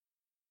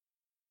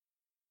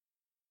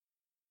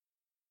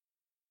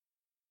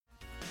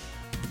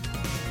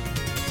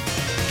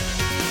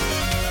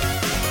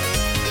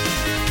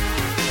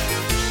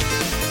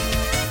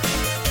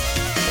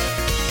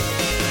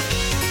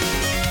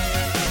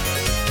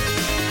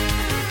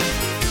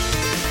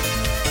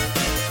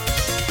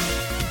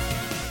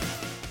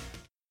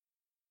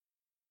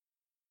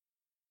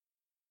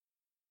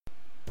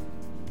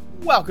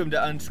Welcome to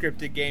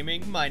Unscripted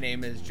Gaming. My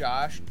name is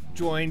Josh,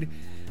 joined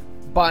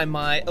by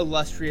my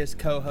illustrious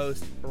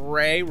co-host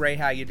Ray. Ray,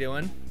 how you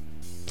doing?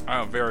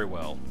 Oh, very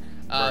well.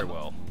 Very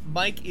well.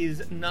 Mike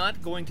is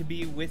not going to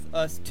be with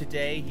us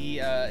today. He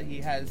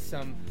has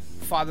some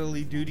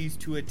fatherly duties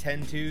to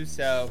attend to,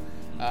 so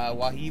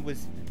while he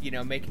was,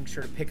 making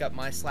sure to pick up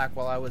my slack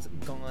while I was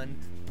gone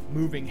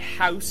moving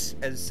house,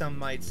 as some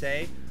might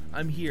say,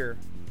 I'm here,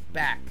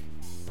 back,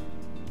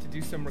 to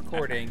do some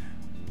recording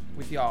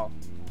with y'all.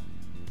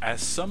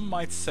 As some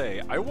might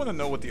say, I want to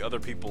know what the other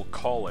people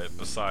call it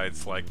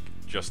besides,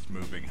 just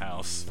moving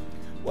house.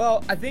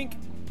 Well, at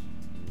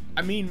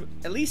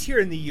least here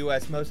in the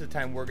U.S., most of the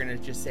time we're going to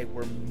just say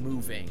we're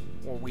moving,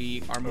 or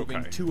we are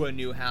moving to a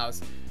new house.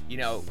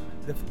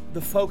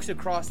 The folks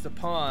across the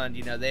pond,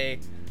 they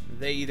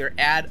either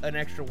add an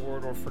extra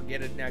word or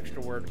forget an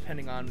extra word,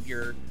 depending on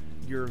your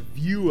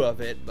view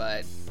of it.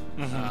 But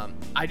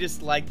I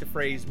just like the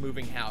phrase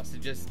 "moving house."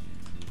 It just,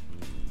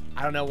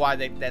 I don't know why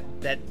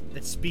that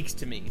speaks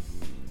to me.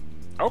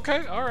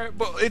 Okay, all right.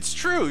 Well, it's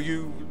true.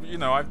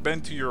 I've been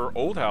to your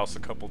old house a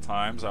couple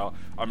times.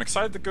 I'm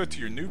excited to go to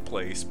your new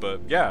place,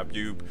 but yeah,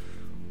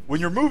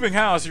 when you're moving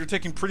house, you're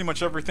taking pretty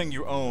much everything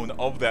you own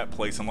of that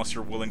place, unless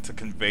you're willing to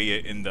convey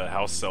it in the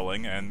house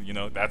selling, and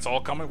that's all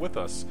coming with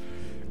us.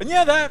 And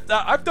yeah, that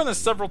I've done this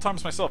several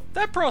times myself.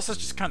 That process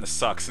just kind of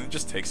sucks, and it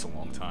just takes a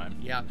long time.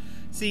 Yeah.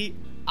 See,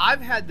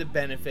 I've had the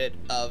benefit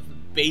of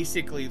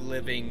basically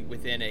living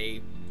within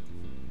a,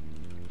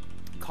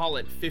 call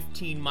it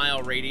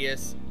 15-mile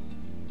radius,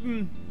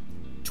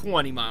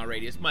 20-mile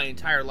radius my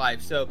entire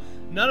life. So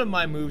none of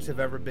my moves have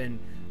ever been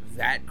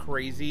that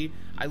crazy.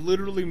 I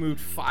literally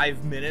moved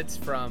 5 minutes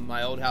from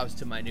my old house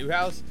to my new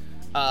house.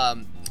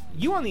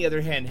 You, on the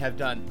other hand, have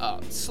done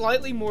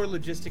slightly more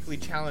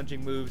logistically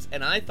challenging moves,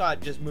 and I thought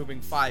just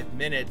moving 5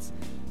 minutes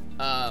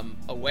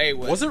away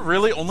was... Was it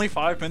really only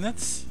 5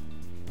 minutes?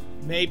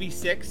 Maybe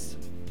 6.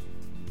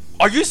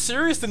 Are you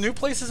serious? The new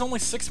place is only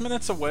 6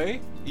 minutes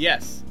away?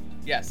 Yes.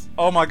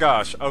 Oh my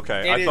gosh.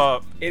 Okay, I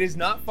thought it is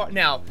not far.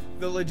 Now,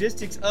 the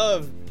logistics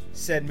of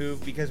said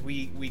move, because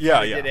we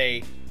did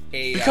a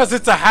because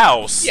it's a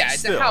house. Yeah,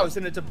 it's a house,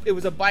 and it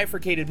was a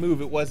bifurcated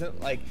move. It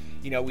wasn't like,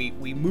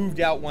 we moved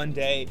out one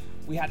day,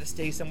 we had to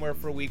stay somewhere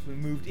for a week, we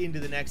moved into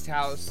the next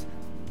house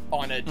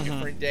on a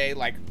different day,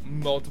 like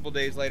multiple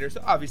days later.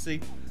 So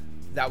obviously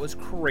that was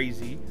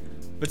crazy,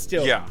 but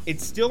still,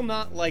 it's still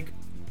not like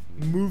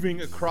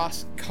moving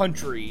across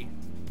country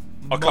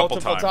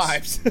multiple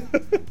times.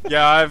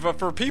 Yeah,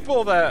 for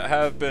people that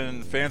have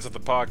been fans of the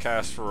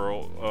podcast for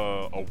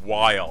a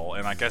while,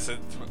 and I guess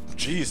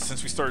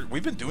since we started,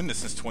 we've been doing this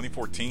since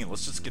 2014.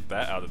 Let's just get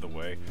that out of the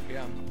way.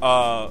 Yeah.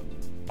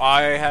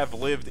 I have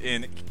lived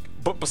in,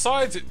 but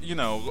besides,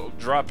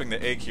 dropping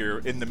the egg here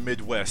in the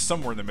Midwest,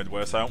 somewhere in the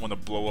Midwest. I don't want to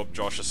blow up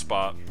Josh's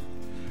spot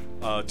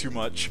too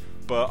much,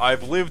 but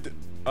I've lived.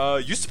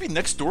 Used to be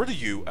next door to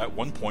you at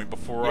one point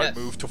before I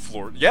moved to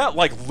Florida. Yeah,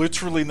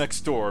 literally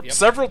next door. Yep.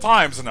 Several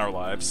times in our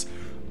lives.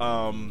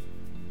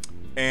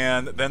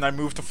 And then I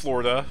moved to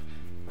Florida.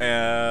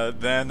 And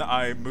then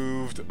I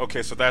moved...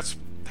 Okay, so that's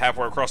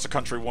halfway across the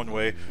country one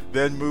way.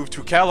 Then moved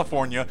to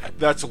California.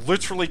 That's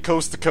literally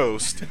coast to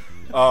coast.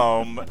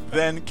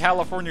 Then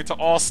California to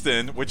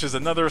Austin, which is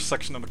another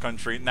section of the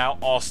country. Now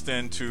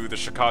Austin to the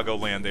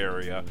Chicagoland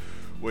area.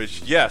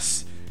 Which,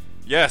 yes,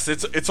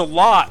 it's a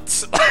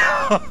lot.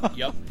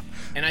 Yep.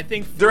 And I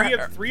think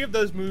three of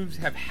those moves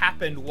have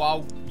happened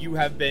while you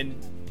have been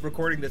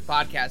recording this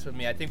podcast with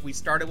me. I think we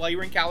started while you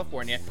were in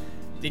California,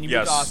 then you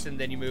moved to Austin,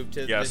 then you moved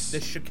to the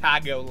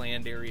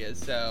Chicagoland area.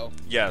 So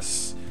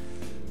yes,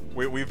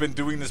 we've been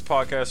doing this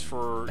podcast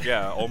for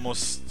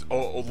almost a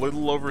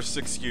little over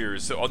 6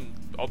 years. So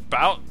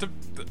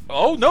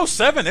no,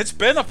 7. It's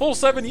been a full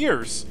 7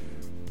 years.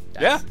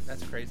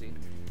 That's crazy.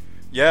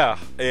 Yeah,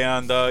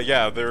 and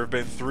there have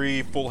been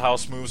 3 full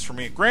house moves for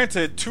me.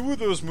 Granted, 2 of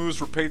those moves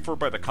were paid for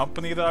by the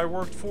company that I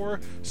worked for,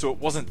 so it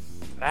wasn't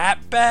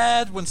that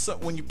bad when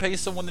you pay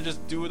someone to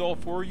just do it all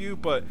for you.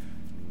 But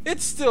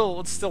it's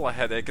still a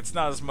headache. It's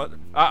not as much.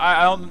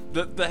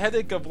 The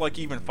headache of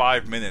even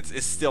 5 minutes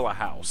is still a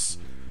house.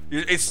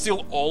 It's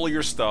still all of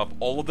your stuff,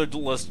 all of the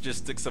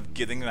logistics of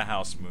getting the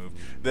house moved.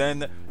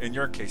 Then, in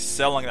your case,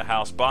 selling the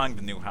house, buying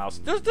the new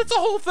house. That's a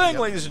whole thing,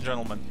 ladies and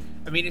gentlemen.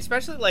 I mean,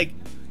 especially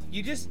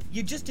You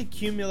just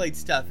accumulate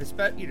stuff.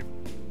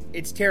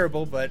 It's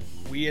terrible, but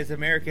we as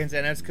Americans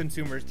and as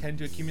consumers tend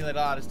to accumulate a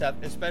lot of stuff,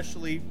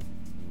 especially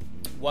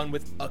one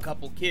with a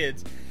couple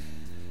kids.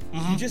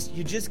 Mm-hmm.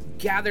 You just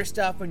gather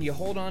stuff and you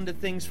hold on to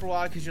things for a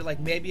while because you're like,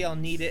 maybe I'll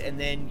need it, and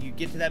then you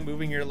get to that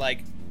movie and you're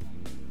like,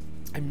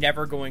 I'm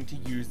never going to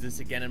use this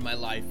again in my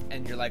life.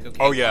 And you're like,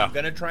 okay, I'm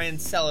gonna try and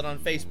sell it on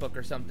Facebook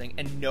or something,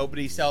 and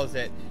nobody sells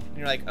it. And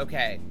you're like,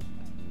 okay,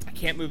 I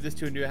can't move this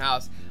to a new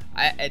house.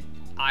 I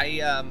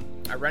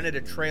rented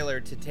a trailer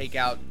to take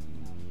out,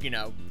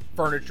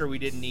 furniture we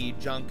didn't need,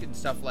 junk and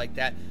stuff like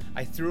that.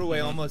 I threw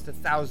away almost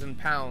 1,000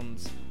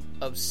 pounds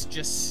of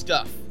just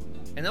stuff,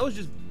 and that was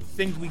just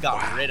things we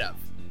got rid of.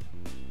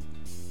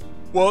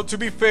 Well, to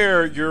be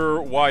fair,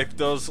 your wife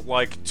does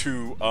like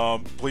to,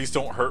 please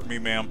don't hurt me,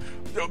 ma'am.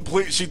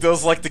 Please, she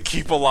does like to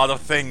keep a lot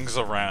of things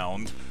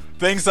around.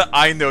 Things that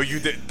I know you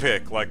didn't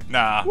pick. Like,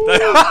 nah.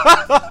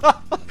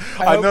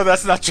 I know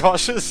that's not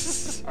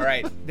Josh's. All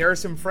right, there are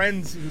some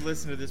friends who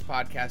listen to this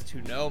podcast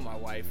who know my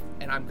wife,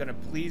 and I'm going to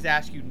please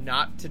ask you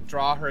not to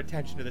draw her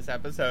attention to this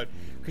episode,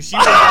 because she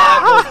will yell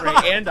at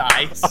both Ray and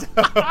I. So.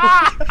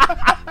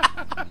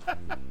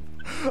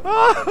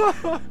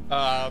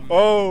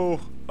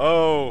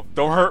 Oh,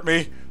 don't hurt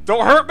me.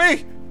 Don't hurt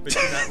me! But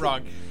you're not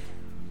wrong.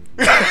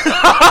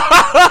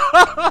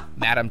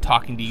 Matt, I'm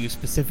talking to you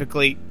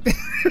specifically.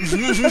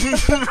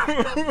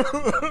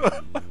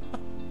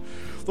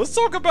 Let's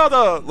talk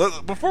about,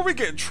 before we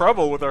get in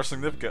trouble with our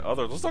significant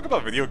others, let's talk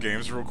about video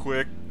games real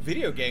quick.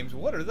 Video games?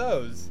 What are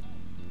those?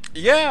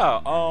 Yeah,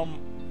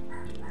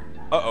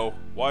 uh-oh.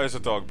 Why is a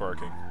dog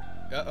barking?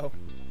 Uh-oh.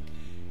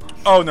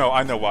 Oh, no,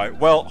 I know why.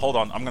 Well, hold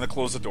on. I'm gonna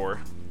close the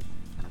door.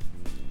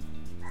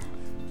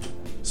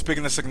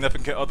 Speaking of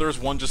significant others,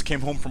 one just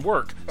came home from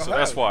work, so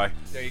that's why.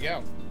 There you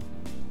go.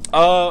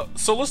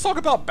 So let's talk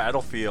about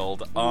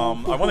Battlefield. I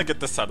want to get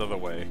this out of the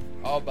way.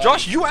 Oh,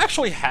 Josh, you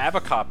actually have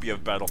a copy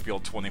of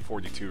Battlefield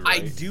 2042,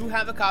 right? I do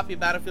have a copy of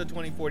Battlefield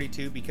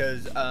 2042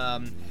 because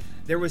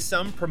there was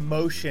some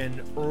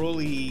promotion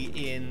early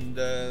in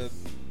the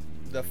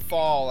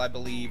fall, I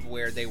believe,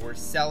 where they were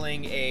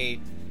selling a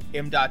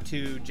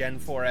M.2 Gen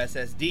 4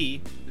 SSD.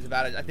 It was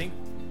about, I think,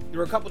 there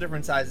were a couple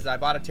different sizes. I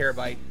bought a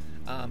terabyte,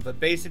 but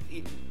basically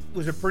it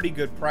was a pretty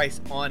good price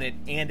on it,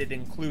 and it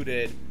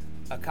included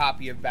a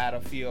copy of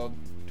Battlefield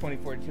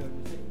 2042.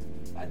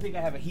 I think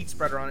I have a heat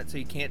spreader on it so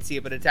you can't see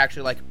it, but it's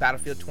actually like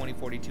Battlefield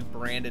 2042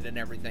 branded and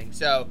everything.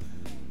 So,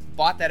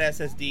 bought that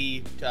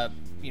SSD to,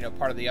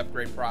 part of the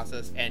upgrade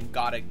process and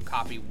got a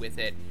copy with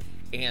it.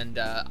 And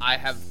I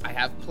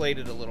have played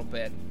it a little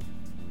bit.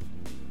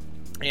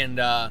 And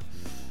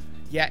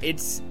yeah,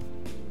 it's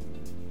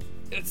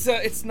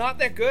not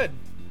that good.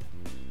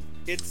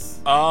 It's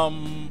now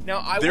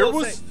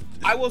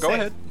I will say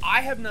ahead.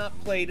 I have not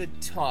played a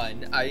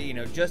ton.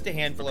 Just a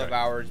handful of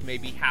hours,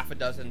 maybe half a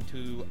dozen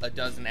to a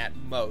dozen at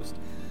most.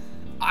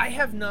 I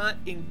have not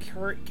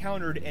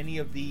encountered any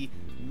of the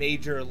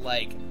major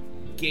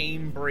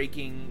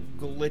game-breaking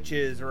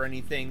glitches or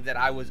anything that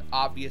I was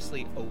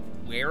obviously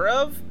aware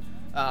of.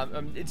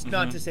 It's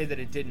not to say that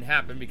it didn't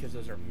happen, because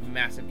those are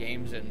massive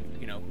games, and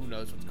who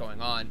knows what's going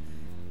on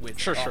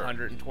with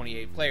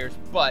 128 players.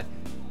 But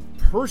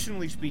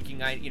personally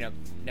speaking, I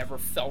never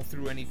fell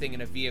through anything in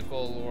a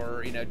vehicle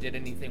or did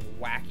anything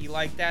wacky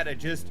like that. I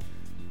just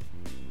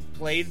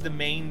played the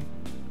main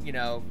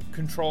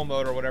control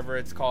mode or whatever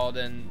it's called,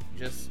 and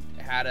just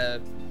had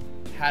a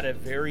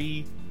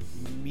very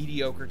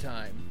mediocre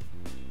time.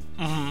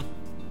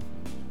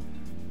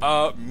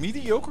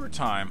 Mediocre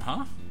time,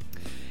 huh?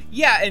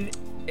 Yeah, and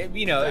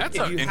that's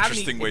if an you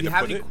interesting way to to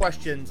have put any it.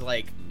 questions,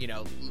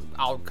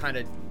 I'll kind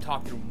of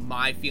talk through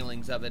my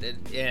feelings of it,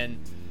 and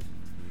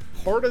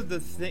part of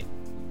the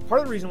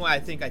reason why I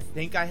think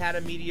I had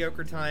a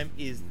mediocre time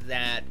is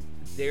that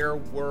there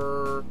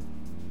were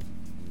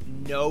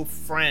no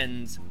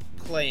friends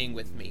playing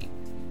with me,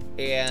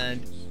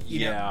 and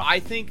I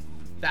think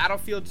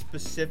Battlefield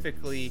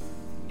specifically,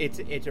 it's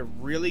a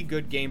really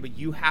good game, but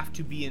you have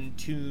to be in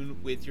tune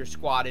with your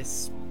squad,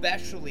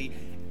 especially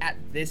at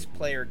this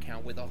player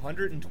count with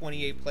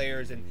 128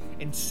 players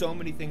and so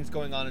many things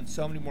going on and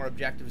so many more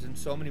objectives and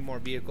so many more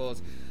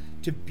vehicles.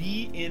 To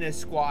be in a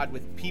squad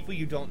with people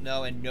you don't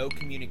know and no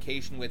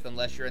communication with,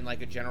 unless you're in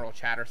a general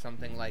chat or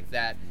something like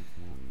that,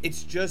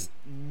 it's just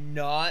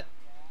not.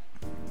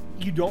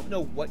 You don't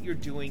know what you're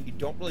doing. You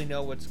don't really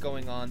know what's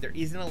going on. There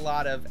isn't a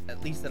lot of,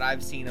 at least that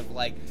I've seen, of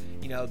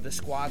the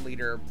squad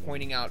leader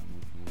pointing out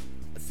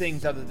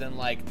things other than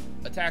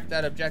attack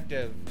that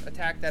objective.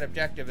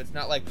 It's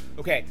not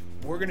okay,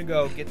 we're gonna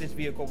go get this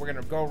vehicle, we're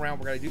gonna go around,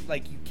 we're gonna do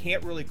you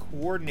can't really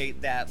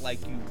coordinate that like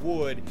you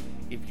would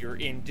if you're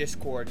in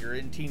Discord, you're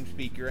in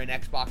TeamSpeak, you're in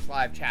Xbox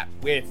Live chat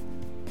with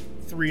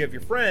 3 of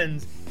your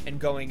friends and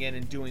going in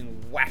and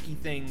doing wacky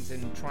things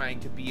and trying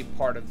to be a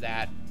part of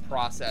that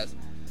process.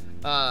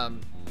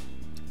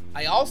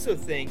 I also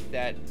think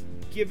that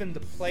given the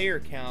player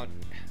count,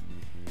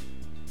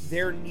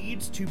 there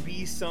needs to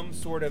be some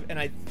sort of, and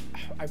I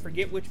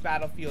forget which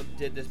Battlefield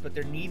did this, but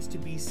there needs to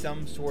be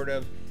some sort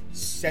of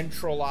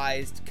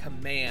centralized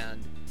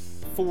command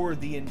for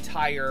the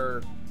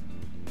entire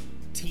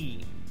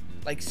team.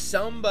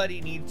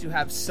 Somebody needs to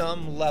have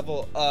some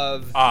level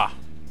of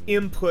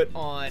input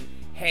on,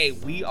 hey,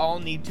 we all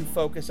need to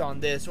focus on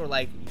this, or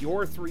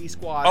your 3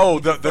 squads. Oh,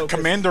 the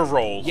commander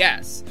role.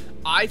 Yes.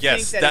 I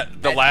think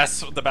that the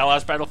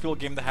last Battlefield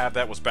game to have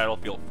that was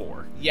Battlefield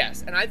 4.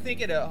 Yes, and I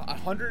think at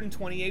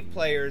 128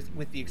 players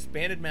with the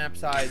expanded map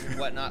size and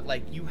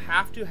whatnot, you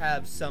have to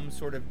have some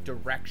sort of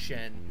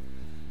direction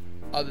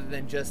other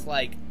than just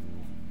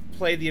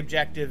play the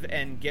objective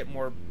and get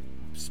more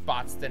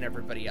spots than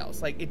everybody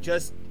else.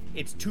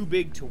 It's too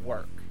big to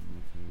work.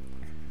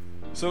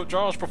 So,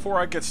 Josh, before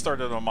I get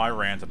started on my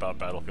rant about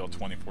Battlefield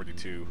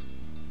 2042,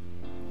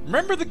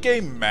 remember the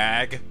game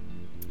MAG?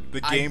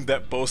 the game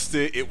that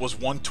boasted it was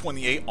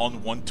 128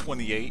 on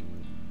 128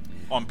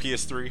 on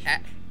PS3.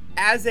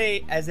 As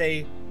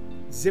a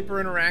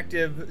Zipper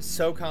Interactive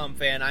SOCOM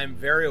fan, I'm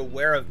very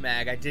aware of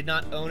MAG. I did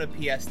not own a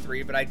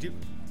PS3, but I do.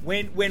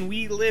 When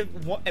we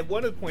lived at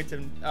one of the points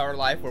in our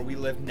life where we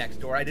lived next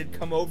door, I did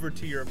come over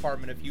to your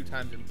apartment a few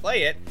times and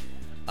play it.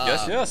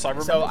 Yes, I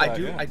remember. So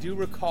that, I do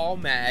recall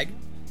MAG.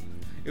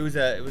 It was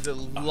a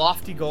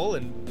lofty goal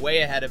and way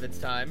ahead of its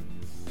time.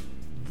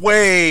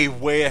 Way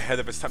ahead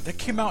of its time. That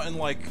came out in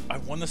I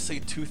want to say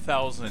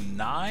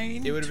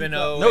 2009. It would have been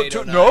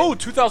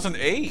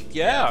 2008.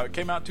 Yeah, it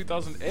came out in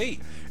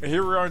 2008. And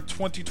here we are in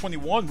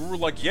 2021. We were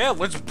like, yeah,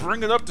 let's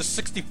bring it up to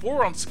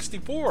 64 on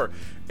 64.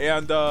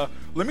 And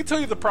let me tell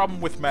you the problem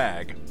with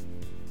MAG.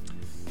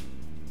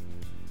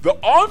 The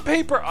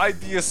on-paper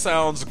idea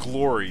sounds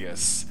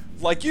glorious.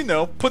 Like,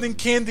 putting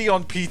candy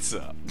on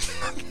pizza.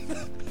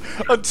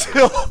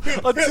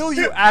 until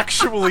you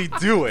actually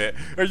do it,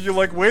 and you're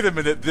like, wait a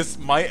minute, this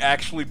might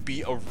actually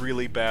be a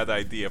really bad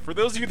idea. For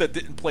those of you that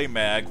didn't play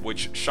MAG,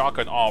 which, shock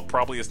and awe,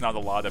 probably is not a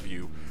lot of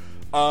you,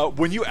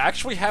 when you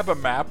actually have a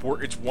map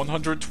where it's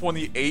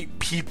 128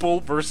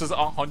 people versus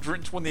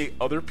 128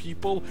 other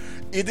people,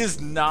 it is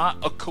not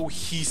a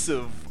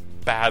cohesive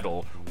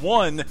battle.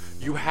 One,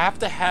 you have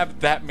to have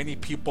that many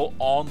people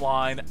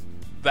online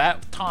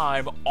that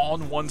time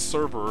on one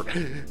server,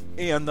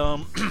 and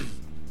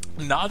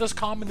not as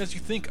common as you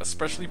think,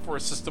 especially for a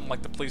system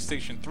like the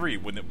PlayStation 3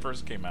 when it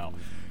first came out.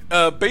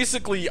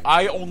 Basically,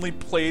 I only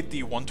played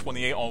the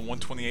 128 on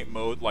 128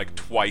 mode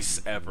twice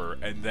ever,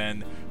 and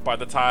then by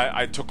the time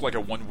I took a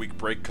 1 week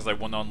break because I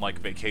went on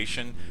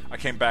vacation, I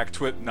came back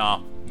to it.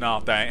 Nah,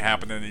 that ain't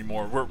happening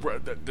anymore.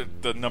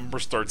 The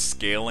numbers start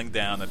scaling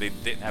down, and they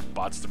didn't have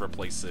bots to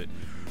replace it.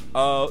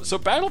 So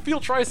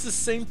Battlefield tries the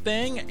same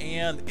thing,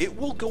 and it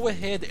will go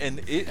ahead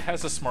and it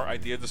has a smart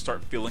idea to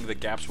start filling the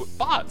gaps with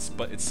bots,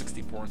 but it's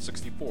 64 and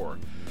 64.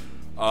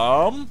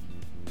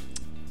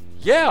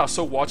 Yeah,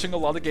 so watching a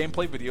lot of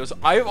gameplay videos,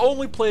 I've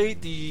only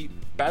played the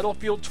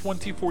Battlefield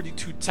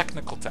 2042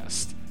 technical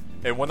test.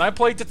 And when I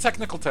played the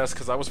technical test,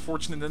 because I was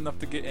fortunate enough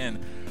to get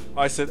in,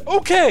 I said,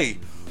 okay,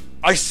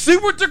 I see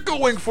what they're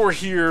going for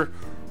here,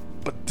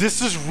 but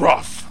this is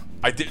rough.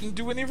 I didn't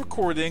do any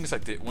recordings. I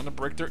didn't want to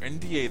break their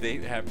NDA they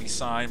had me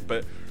sign,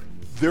 but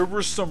there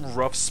were some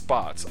rough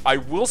spots. I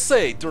will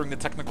say, during the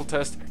technical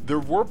test, there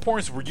were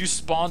points where you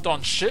spawned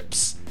on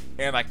ships,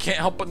 and I can't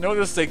help but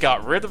notice they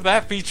got rid of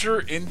that feature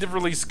in the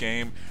release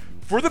game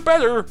for the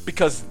better,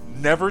 because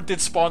never did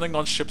spawning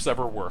on ships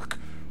ever work.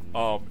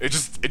 It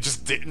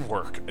just didn't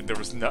work, and there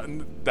was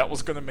nothing that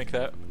was going to make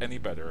that any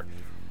better.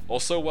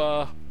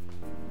 Also,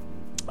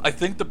 I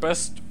think the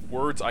best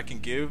words I can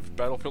give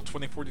Battlefield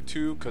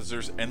 2042, because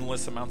there's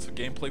endless amounts of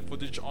gameplay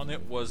footage on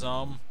it, was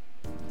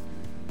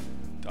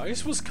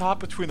DICE was caught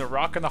between a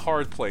rock and a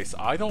hard place.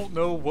 I don't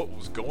know what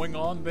was going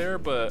on there,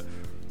 but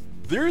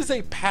there is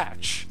a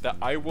patch that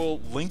I will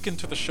link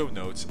into the show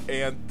notes,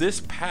 and this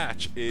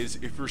patch is,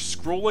 if you're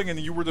scrolling and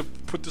you were to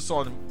put this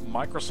on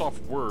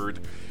Microsoft Word,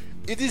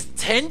 it is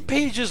 10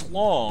 pages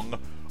long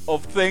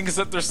of things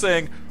that they're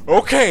saying,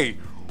 okay,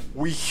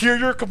 we hear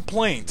your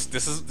complaints.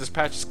 This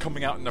patch is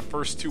coming out in the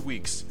first 2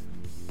 weeks.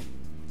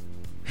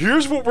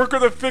 Here's what we're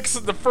going to fix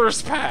in the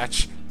first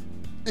patch.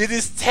 It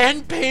is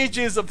 10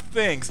 pages of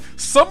things.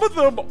 Some of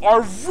them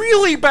are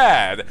really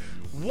bad.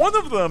 One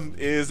of them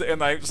is,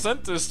 and I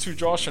sent this to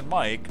Josh and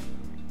Mike,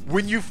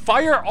 when you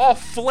fire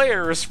off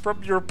flares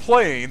from your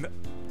plane,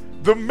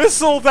 the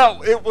missile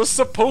that it was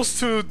supposed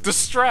to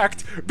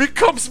distract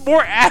becomes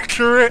more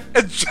accurate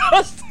and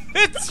just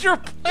hits your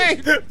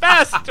plane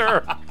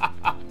faster.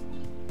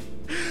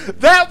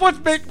 That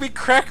would make me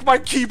crack my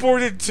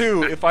keyboard in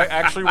two if I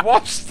actually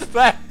watched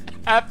that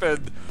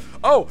happen.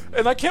 Oh,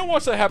 and I can't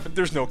watch that happen.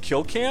 There's no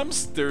kill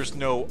cams. There's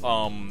no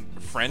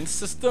friend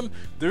system.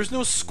 There's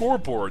no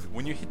scoreboard.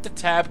 When you hit the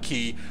tab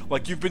key,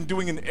 like you've been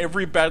doing in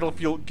every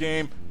Battlefield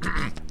game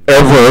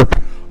ever,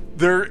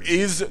 there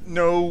is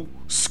no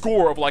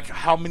score of like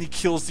how many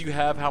kills do you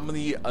have, how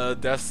many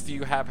deaths do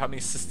you have, how many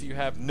assists do you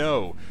have.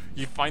 No,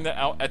 you find that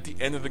out at the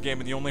end of the game,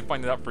 and you only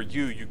find it out for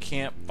you. You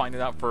can't find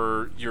it out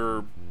for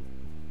your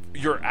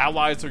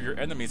allies or your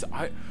enemies.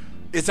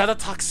 Is that a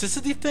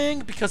toxicity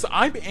thing? Because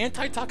I'm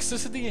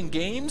anti-toxicity in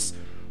games,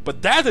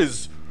 but that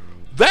is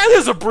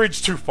a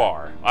bridge too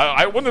far.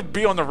 I want to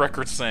be on the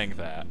record saying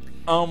that.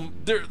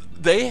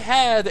 They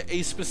had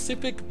a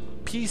specific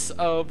piece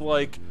of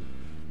like,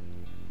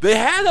 they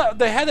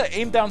had an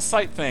aim down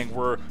sight thing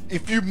where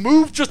if you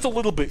moved just a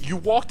little bit, you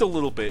walked a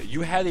little bit,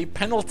 you had a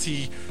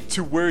penalty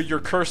to where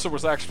your cursor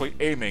was actually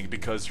aiming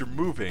because you're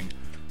moving.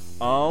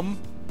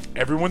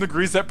 Everyone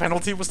agrees that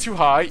penalty was too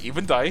high,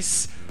 even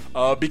DICE.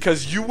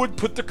 Because you would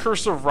put the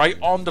cursor right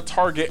on the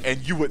target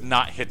and you would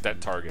not hit that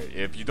target.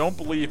 If you don't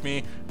believe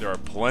me, there are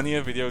plenty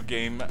of video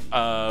game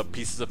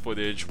pieces of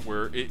footage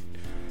where it...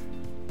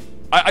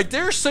 I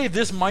dare say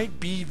this might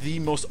be the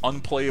most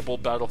unplayable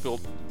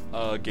Battlefield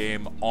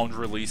game on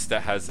release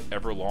that has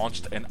ever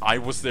launched, and I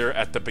was there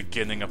at the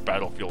beginning of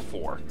Battlefield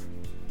 4.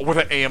 with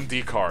an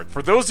AMD card.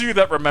 For those of you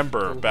that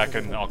remember, back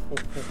in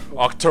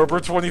October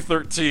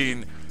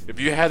 2013, if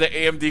you had an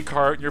AMD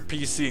card in your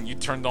PC and you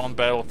turned on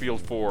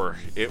Battlefield 4,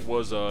 it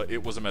was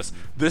a mess.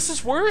 This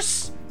is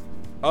worse.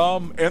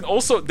 And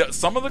also,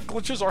 some of the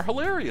glitches are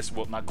hilarious.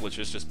 Well, not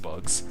glitches, just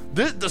bugs.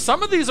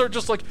 Some of these are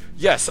just like,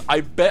 yes,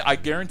 I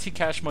guarantee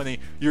cash money,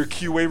 your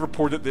QA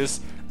reported this,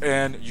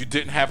 and you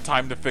didn't have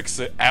time to fix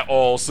it at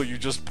all, so you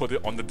just put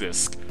it on the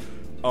disc.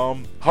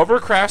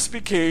 Hovercrafts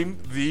became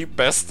the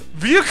best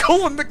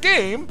vehicle in the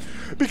game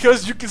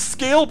because you can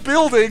scale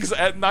buildings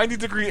at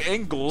 90-degree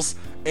angles,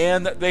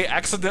 and they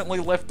accidentally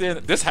left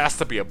in, this has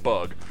to be a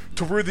bug,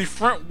 to where the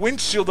front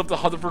windshield of the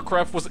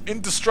hovercraft was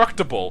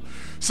indestructible.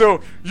 So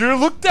you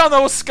look down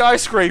on a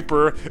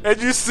skyscraper and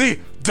you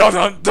see dun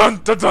dun dun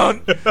dun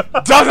dun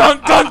dun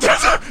dun dun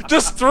dun,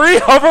 just 3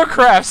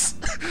 hovercrafts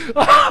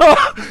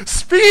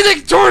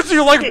speeding towards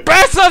you like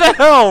bats out of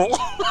hell.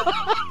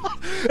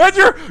 And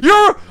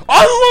you're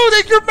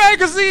unloading your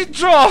magazine,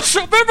 Josh,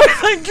 of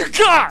everything you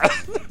got.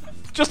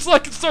 Just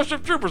like in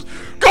Starship Troopers.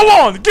 Go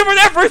on, give it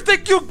everything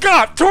you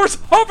got towards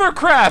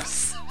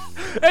hovercrafts.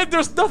 And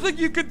there's nothing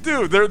you can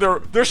do.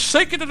 They're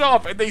shaking it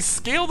off, and they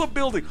scale the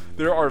building.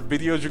 There are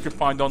videos you can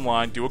find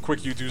online. Do a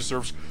quick YouTube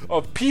search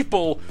of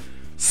people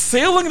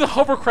sailing the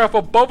hovercraft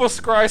above a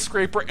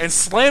skyscraper and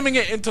slamming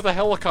it into the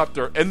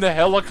helicopter, and the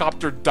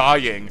helicopter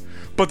dying.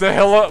 But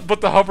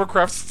the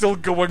hovercraft's still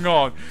going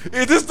on.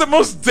 It is the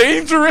most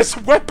dangerous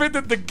weapon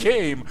in the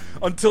game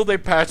until they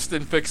patched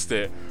and fixed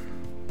it.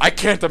 I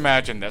can't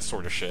imagine that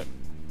sort of shit.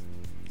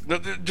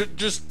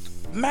 Just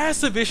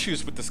massive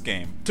issues with this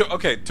game. To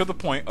the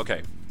point.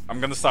 Okay, I'm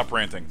gonna stop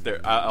ranting.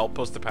 I'll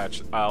post the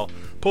patch. I'll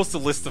post a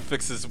list of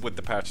fixes with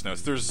the patch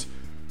notes. There's,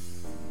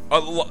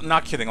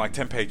 not kidding, like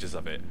 10 pages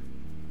of it.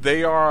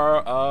 They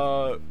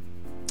are,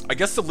 I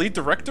guess the lead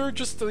director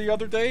just the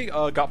other day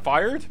got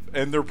fired,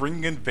 and they're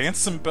bringing in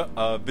Vince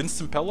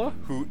Zampella,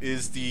 who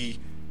is the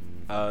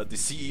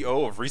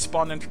CEO of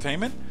Respawn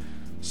Entertainment.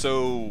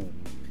 So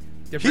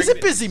he's a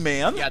busy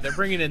man. Yeah, they're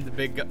bringing in the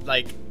big,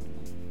 like...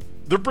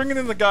 They're bringing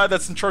in the guy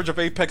that's in charge of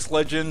Apex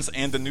Legends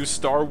and the new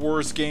Star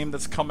Wars game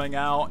that's coming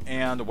out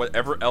and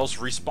whatever else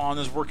Respawn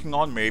is working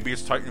on. Maybe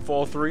it's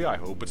Titanfall 3. I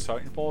hope it's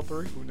Titanfall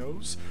 3. Who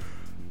knows?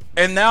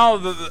 And now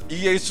the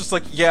EA's just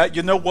like, yeah,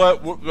 you know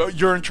what?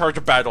 You're in charge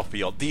of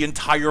Battlefield. The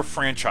entire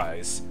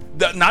franchise.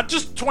 Not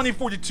just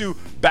 2042.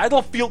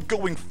 Battlefield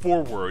going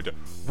forward.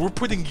 We're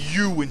putting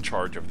you in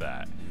charge of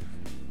that.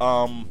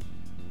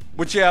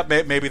 Which, yeah,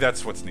 maybe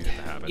that's what's needed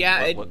to happen.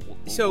 Yeah,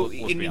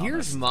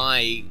 here's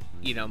my,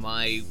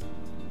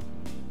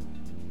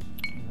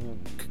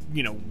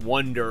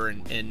 wonder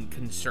and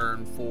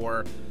concern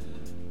for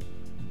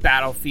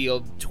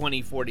Battlefield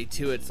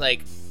 2042. It's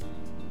like,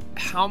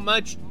 how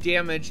much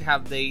damage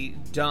have they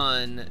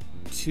done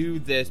to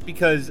this?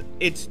 Because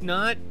it's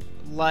not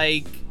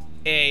like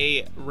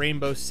a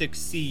Rainbow Six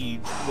Siege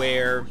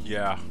where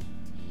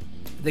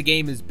the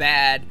game is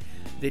bad.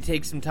 They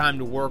take some time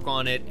to work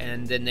on it,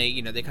 and then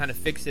they kind of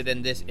fix it,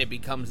 and it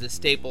becomes a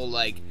staple.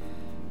 Like,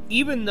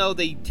 even though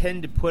they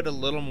tend to put a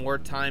little more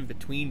time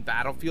between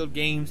Battlefield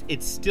games,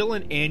 it's still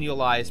an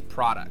annualized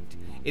product.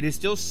 It is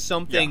still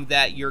something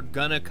that you're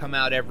gonna come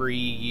out every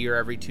year,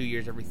 every 2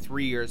 years, every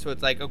 3 years. So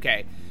it's like,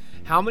 okay,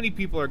 how many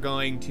people are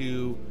going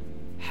to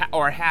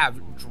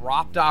have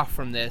dropped off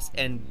from this,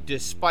 and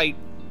despite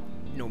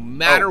no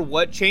matter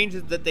what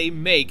changes that they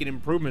make and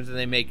improvements that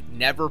they make,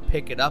 never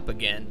pick it up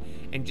again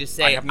and just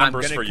say, I'm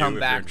going to come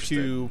back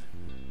to,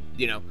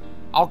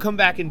 I'll come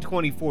back in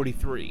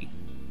 2043.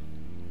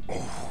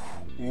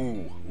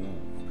 Ooh.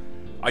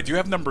 I do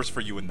have numbers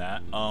for you in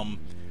that.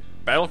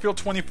 Battlefield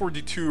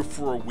 2042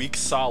 for a week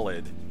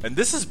solid. And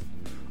this is...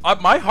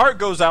 my heart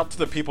goes out to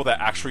the people that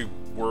actually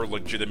were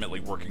legitimately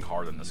working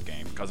hard on this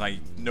game, because I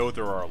know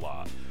there are a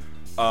lot.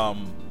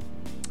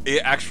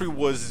 It actually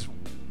was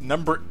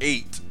number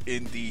 8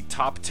 in the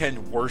top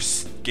 10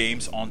 worst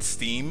games on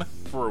Steam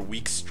for a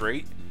week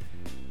straight.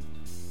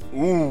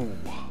 Ooh.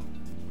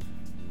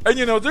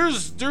 And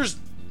there's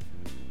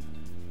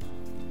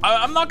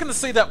I'm not going to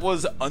say that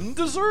was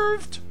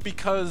undeserved,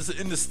 because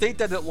in the state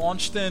that it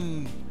launched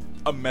in,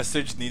 a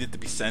message needed to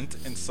be sent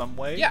in some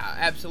way. Yeah,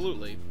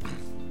 absolutely.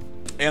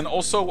 And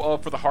also,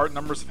 for the hard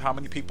numbers of how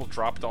many people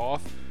dropped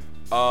off,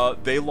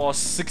 they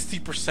lost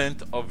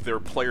 60% of their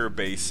player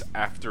base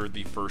after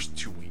the first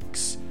 2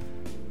 weeks.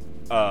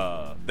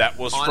 That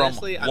was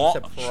honestly, from... I'm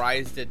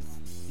surprised it's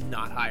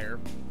not higher.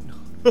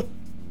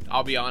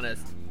 I'll be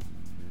honest.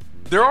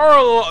 There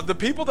are the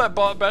people that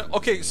bought...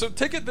 Okay, so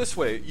take it this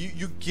way.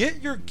 You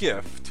get your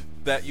gift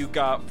that you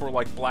got for,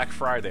 like, Black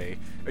Friday,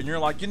 and you're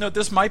like,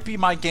 this might be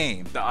my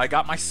game. I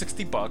got my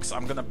 $60.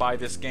 I'm going to buy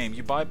this game.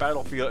 You buy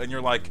Battlefield, and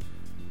you're like...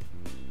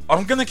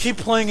 I'm gonna keep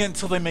playing it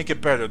until they make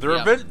it better.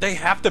 They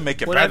have to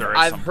make it better.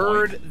 I've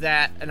heard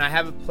that, and I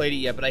haven't played it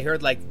yet, but I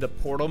heard like the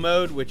Portal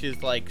mode, which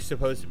is like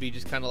supposed to be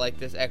just kind of like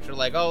this extra,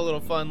 like, a little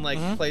fun, like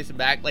play some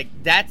back. Like,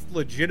 that's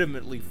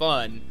legitimately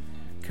fun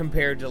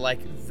compared to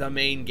like the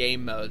main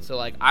game mode. So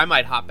like, I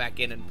might hop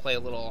back in and play a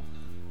little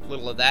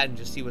of that and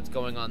just see what's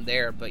going on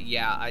there. But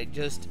yeah, I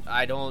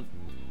don't.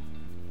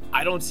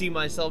 I don't see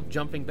myself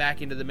jumping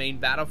back into the main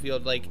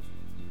Battlefield, like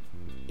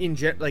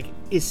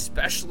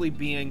especially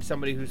being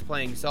somebody who's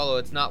playing solo.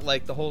 It's not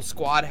like the whole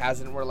squad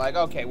hasn't. We're like,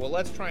 okay, well,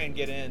 let's try and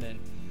get in and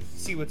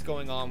see what's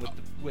going on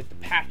with the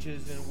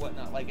patches and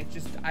whatnot. Like, it's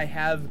just, I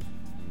have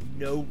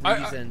no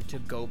reason to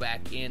go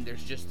back in.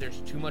 There's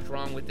too much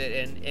wrong with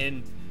it,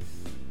 and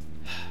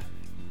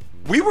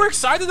we were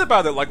excited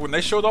about it. Like, when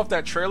they showed off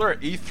that trailer at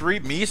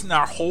E3, me and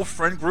our whole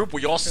friend group,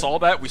 we all saw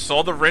that. We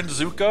saw the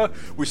Renzuka.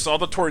 We saw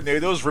the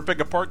tornadoes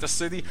ripping apart the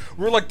city.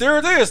 We were like, there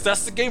it is.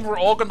 That's the game we're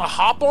all going to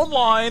hop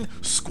online,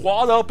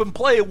 squad up, and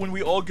play when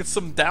we all get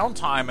some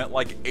downtime at,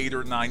 like, 8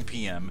 or 9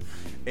 p.m.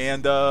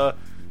 And,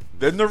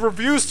 then the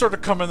reviews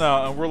started coming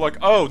out, and we're like,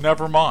 oh,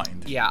 never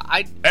mind. Yeah,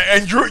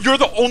 And you're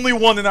the only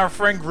one in our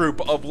friend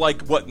group of,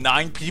 like, what,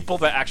 9 people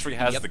that actually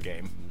has the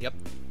game. Yep.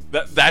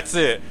 That's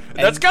it.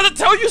 That's got to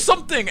tell you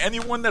something.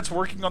 Anyone that's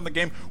working on the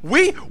game,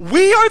 we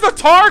are the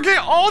target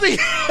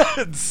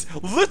audience.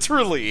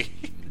 Literally.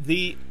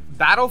 The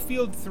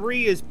Battlefield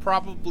 3 is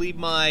probably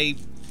my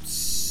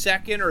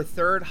second or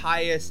third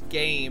highest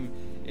game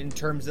in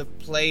terms of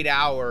played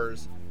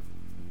hours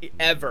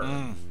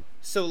ever.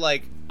 So,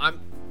 like,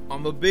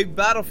 I'm a big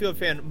Battlefield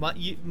fan.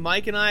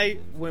 Mike and I,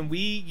 when we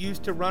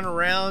used to run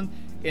around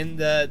in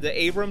the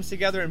Abrams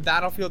together in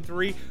Battlefield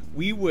 3,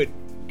 we would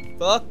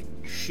fuck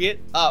shit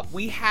up.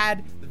 We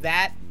had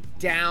that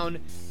down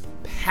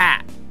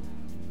pat.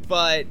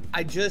 But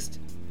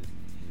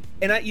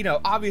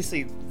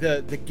obviously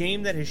the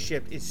game that has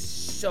shipped is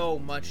so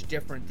much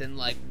different than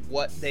like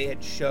what they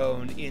had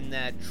shown in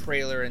that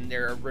trailer and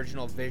their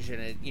original vision.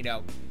 And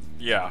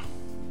yeah,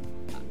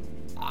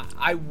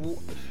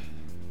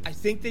 I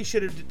think they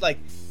should have, like,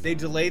 they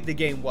delayed the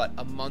game,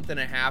 a month and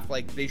a half?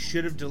 Like, they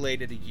should have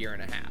delayed it a year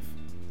and a half.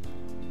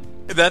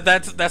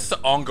 That's the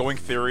ongoing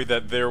theory,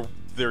 that there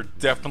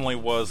definitely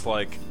was,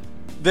 like,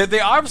 they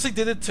obviously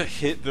did it to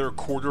hit their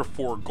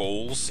Q4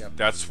 goals. Yep.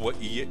 That's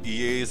what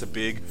EA is, a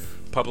big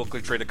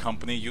publicly traded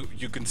company.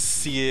 You can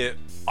see it,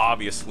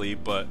 obviously,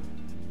 but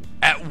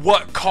at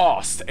what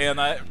cost? And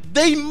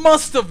they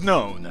must have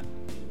known,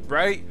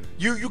 right?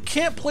 You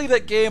can't play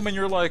that game and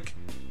you're like,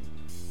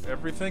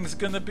 everything's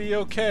gonna be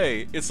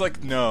okay. It's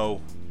like,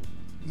 no,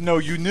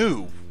 you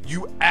knew.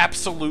 You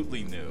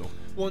absolutely knew.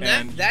 Well,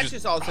 that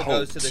just also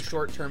goes to the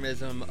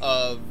short-termism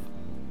of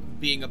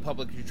being a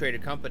publicly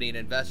traded company and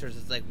investors.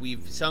 It's like,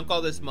 we've sunk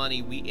all this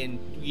money,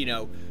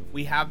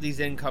 we have these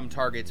income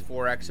targets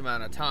for X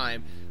amount of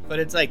time, but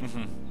it's like,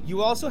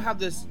 you also have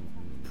this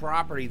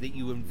property that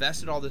you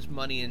invested all this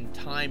money and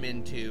time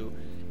into,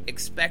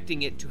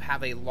 expecting it to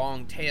have a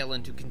long tail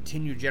and to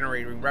continue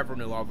generating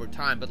revenue over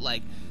time. But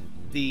like,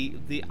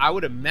 I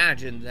would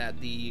imagine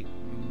that the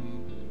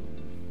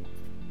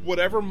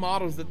whatever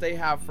models that they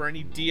have for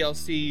any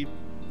DLC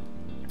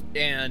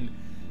and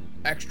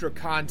extra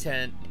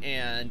content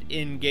and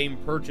in-game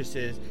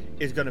purchases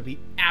is going to be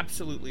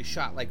absolutely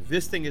shot. Like,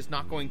 this thing is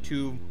not going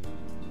to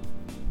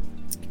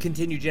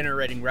continue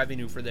generating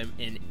revenue for them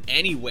in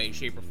any way,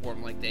 shape, or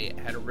form like they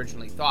had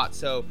originally thought.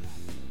 So,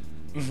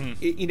 and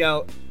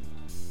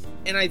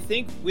I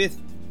think with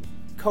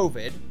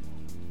COVID,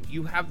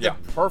 you have the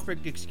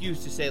perfect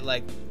excuse to say,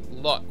 like,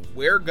 look,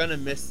 we're going to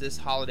miss this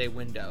holiday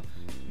window.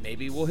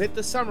 Maybe we'll hit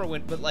the summer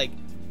window, but, like,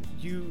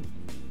 you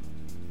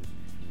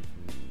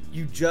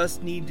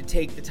just need to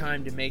take the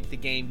time to make the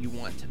game you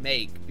want to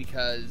make,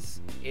 because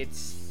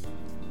it's...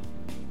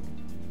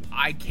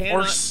 I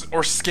can't...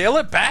 Or scale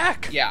it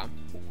back. Yeah.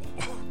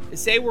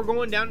 Say we're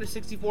going down to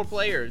 64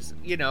 players,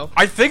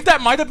 I think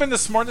that might have been the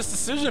smartest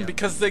decision,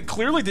 because they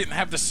clearly didn't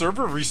have the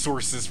server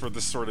resources for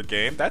this sort of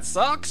game. That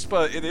sucks,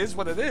 but it is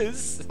what it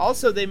is.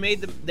 Also, they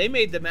made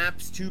the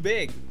maps too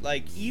big.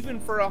 Like,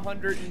 even for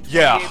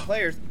 128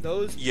 players,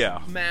 those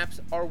maps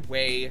are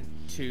way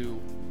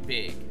too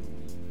big.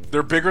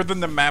 They're bigger than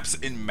the maps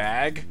in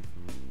MAG,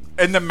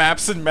 and the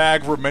maps in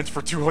MAG were meant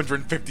for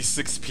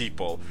 256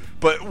 people.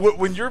 But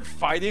when you're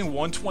fighting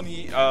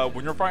 120,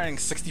 when you're fighting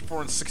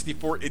 64 and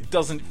 64, it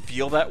doesn't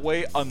feel that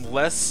way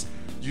unless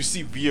you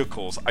see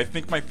vehicles. I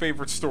think my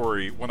favorite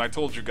story, when I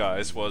told you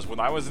guys, was when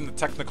I was in the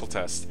technical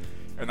test,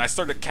 and I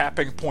started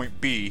capping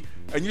point B,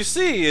 and you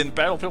see, in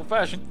Battlefield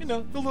fashion, the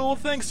little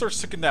thing starts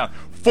ticking down.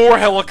 4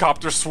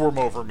 helicopters swarm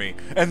over me,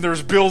 and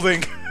there's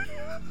building...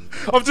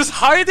 I'm just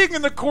hiding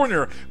in the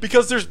corner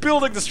because there's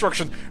building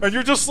destruction, and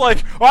you're just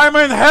like, I'm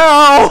in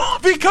hell,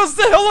 because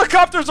the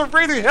helicopters are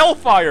raining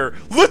hellfire,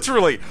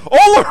 literally,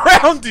 all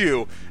around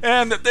you,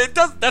 and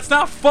that's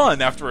not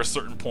fun after a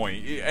certain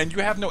point, and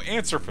you have no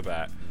answer for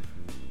that.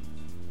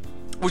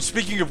 Which,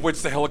 speaking of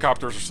which, the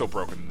helicopters are still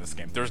broken in this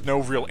game. There's no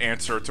real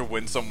answer to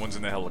when someone's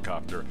in a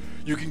helicopter.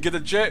 You can get a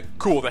jet,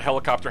 cool, the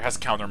helicopter has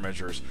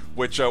countermeasures,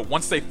 which,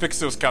 once they fix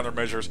those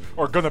countermeasures,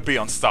 are gonna be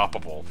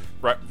unstoppable.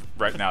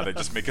 Right now, they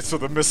just make it so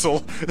the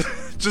missile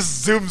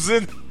just zooms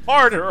in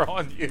harder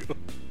on you.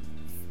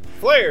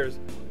 Flares!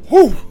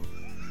 Whew!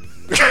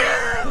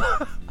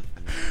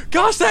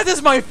 Gosh, that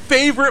is my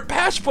favorite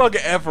patch bug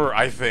ever,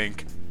 I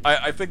think.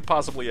 I think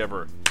possibly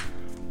ever.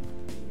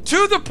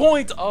 To the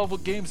point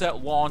of games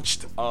that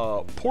launched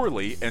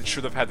poorly and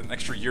should have had an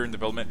extra year in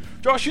development.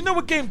 Josh, you know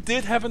what game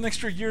did have an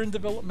extra year in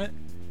development?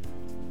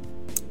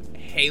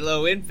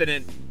 Halo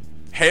Infinite.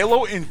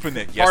 Halo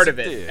Infinite, yes, Part of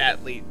it, did.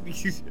 at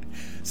least.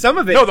 Some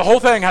of it. No, the whole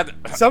thing had.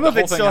 Some of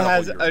it still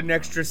has an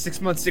extra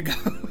 6 months to go.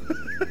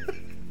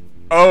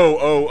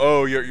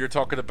 Oh! You're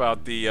talking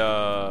about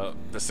the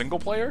single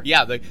player?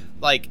 Yeah,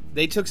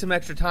 they took some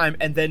extra time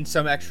and then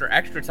some extra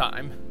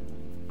time.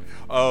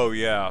 Oh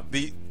yeah.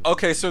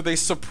 So they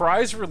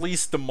surprise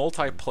released the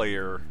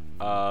multiplayer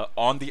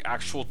on the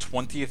actual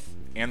 20th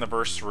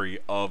anniversary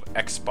of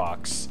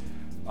Xbox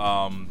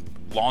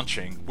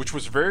launching, which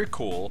was very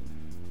cool.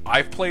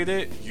 I've played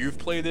it, you've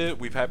played it,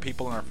 we've had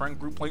people in our friend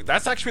group play it.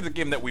 That's actually the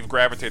game that we've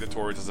gravitated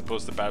towards as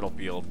opposed to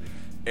Battlefield.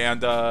 And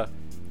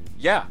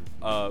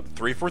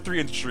 343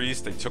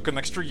 Industries, they took an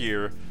extra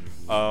year.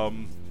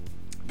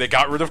 They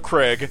got rid of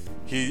Craig.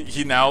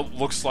 He now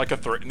looks like a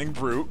threatening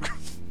brute.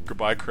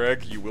 Goodbye,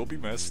 Craig, you will be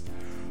missed.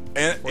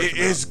 And it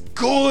is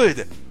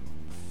good!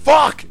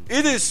 Fuck!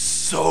 It is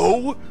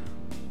so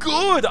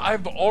good!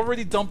 I've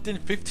already dumped in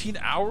 15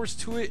 hours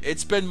to it.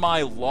 It's been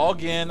my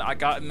login. I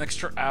got an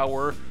extra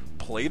hour.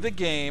 Play the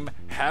game,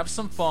 have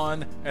some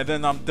fun, and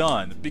then I'm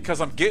done. Because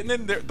I'm getting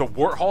in there. The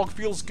Warthog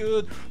feels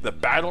good. The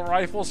battle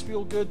rifles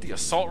feel good. The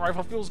assault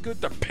rifle feels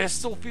good. The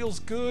pistol feels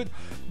good.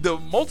 The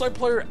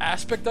multiplayer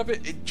aspect of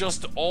it, it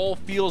just all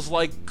feels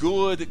like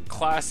good,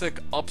 classic,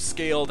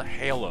 upscaled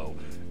Halo.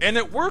 And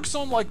it works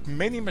on like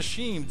many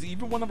machines.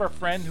 Even one of our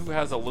friends who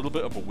has a little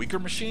bit of a weaker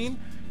machine,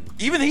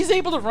 even he's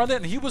able to run it,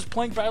 and he was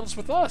playing battles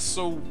with us.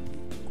 So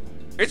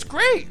it's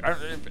great.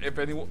 If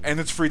anyone,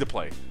 and it's free to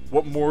play.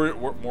 What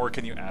more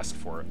can you ask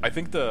for? I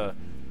think the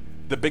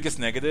biggest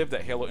negative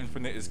that Halo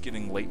Infinite is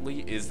getting lately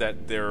is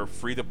that their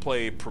free to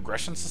play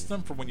progression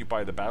system for when you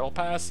buy the battle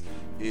pass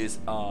is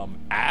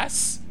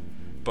ass.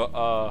 But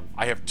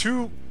I have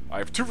two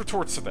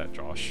retorts to that,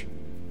 Josh.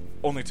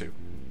 Only two.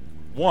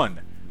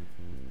 One,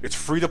 it's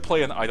free to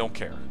play and I don't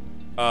care.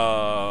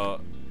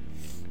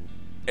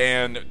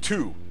 And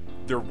two,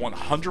 they're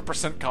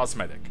 100%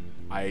 cosmetic.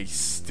 I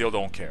still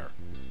don't care.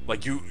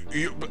 Like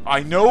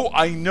I know.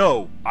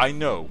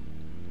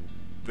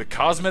 The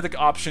cosmetic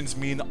options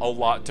mean a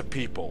lot to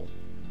people.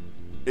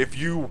 If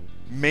you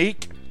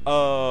make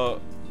what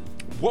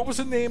was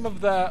the name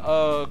of that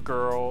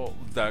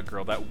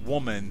that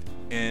woman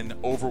in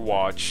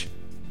Overwatch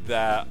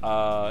that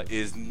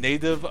is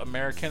Native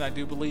American, I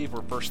do believe,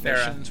 or First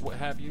Nations, what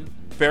have you?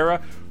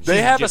 Farah.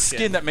 They have a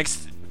skin that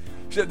makes.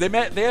 They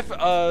have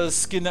a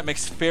skin that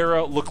makes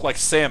Farah look like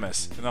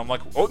Samus, and I'm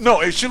like, oh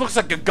no, she looks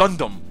like a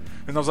Gundam.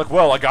 And I was like,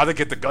 well, I gotta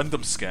get the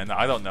Gundam skin.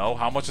 I don't know.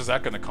 How much is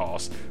that gonna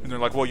cost? And they're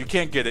like, well, you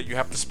can't get it. You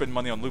have to spend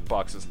money on loot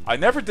boxes. I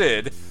never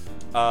did,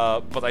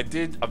 but I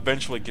did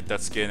eventually get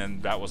that skin,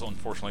 and that was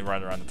unfortunately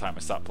right around the time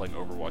I stopped playing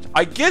Overwatch.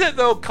 I get it,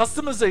 though.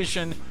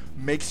 Customization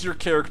makes your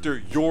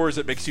character yours.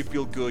 It makes you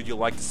feel good. You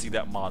like to see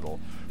that model.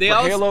 They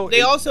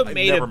also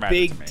made a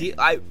big deal.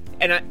 I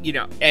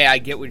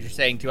get what you're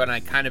saying, too, and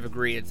I kind of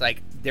agree. It's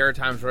like, there are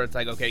times where it's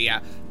like, okay,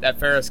 yeah, that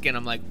Farah skin,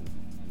 I'm like,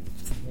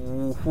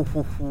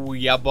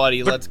 yeah,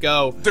 buddy, let's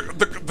go. The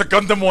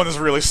Gundam one is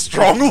really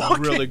strong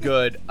looking. Really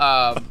good.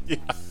 Yeah.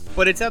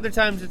 But it's other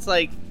times it's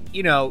like,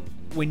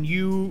 when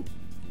you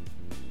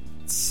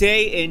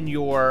say in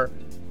your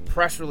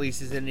press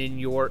releases and in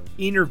your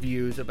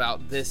interviews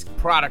about this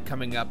product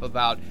coming up,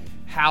 about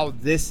how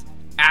this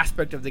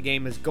aspect of the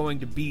game is going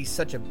to be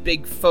such a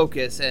big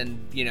focus,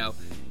 and,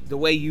 the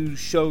way you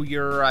show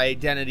your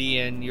identity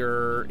and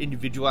your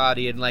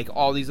individuality and like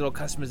all these little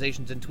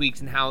customizations and tweaks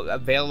and how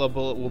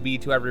available it will be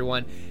to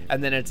everyone,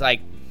 and then it's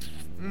like,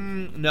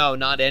 no,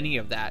 not any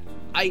of that.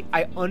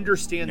 I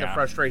understand the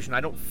frustration.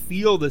 I don't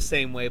feel the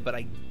same way, but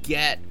I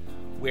get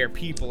where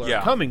people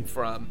are coming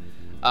from.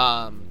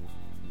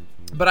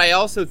 But I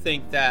also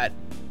think that,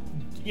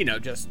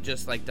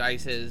 just like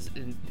DICE is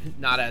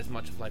not as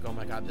much of like, oh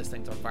my god, this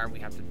thing's on fire and we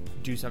have to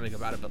do something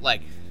about it, but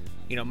like,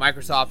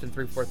 Microsoft and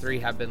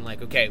 343 have been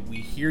like, okay, we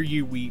hear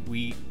you,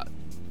 we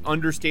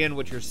understand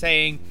what you're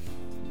saying,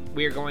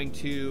 we are going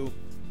to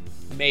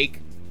make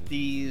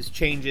these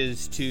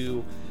changes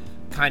to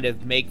kind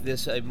of make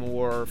this a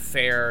more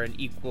fair and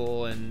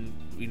equal and,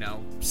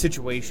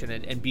 situation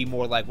and be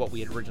more like what we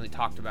had originally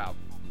talked about.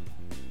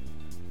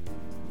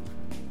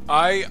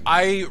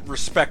 I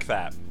respect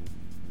that.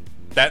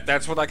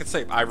 That's what I could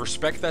say. I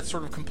respect that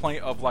sort of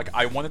complaint of like,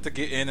 I wanted to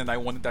get in and I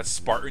wanted that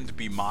Spartan to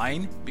be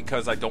mine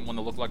because I don't want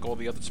to look like all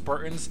the other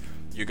Spartans.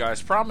 You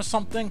guys promised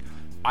something.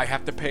 I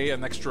have to pay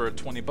an extra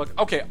 $20.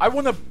 Okay, I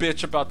want to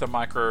bitch about the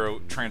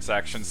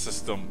microtransaction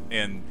system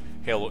in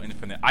Halo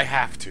Infinite. I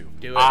have to.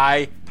 Do it.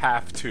 I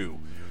have to.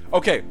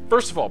 Okay,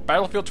 first of all,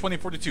 Battlefield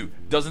 2042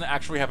 doesn't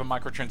actually have a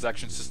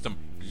microtransaction system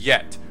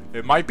yet.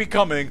 It might be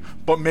coming,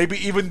 but maybe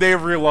even they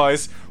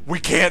realize we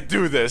can't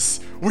do this.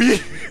 We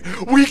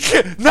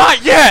can't.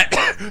 Not yet.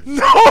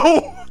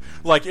 No.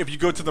 Like if you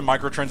go to the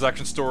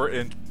microtransaction store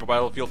in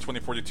Battlefield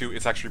 2042,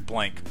 it's actually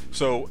blank.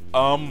 So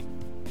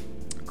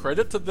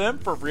credit to them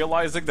for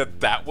realizing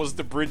that was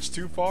the bridge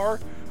too far.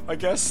 I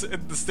guess,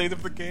 in the state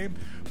of the game.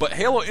 But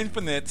Halo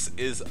Infinite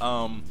is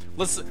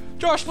let's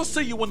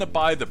say you want to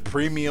buy the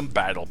premium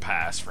battle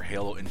pass for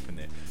Halo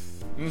Infinite.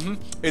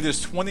 It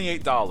is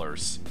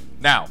 $28.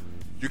 Now,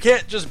 you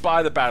can't just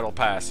buy the battle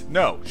pass.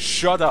 No,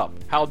 shut up.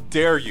 How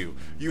dare you?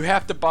 You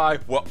have to buy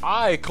what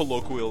I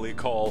colloquially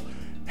call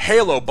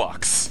Halo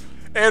Bucks.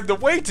 And the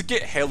way to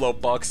get Halo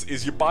Bucks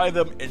is you buy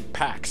them in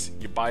packs.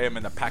 You buy them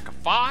in a pack of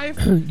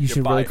 5. You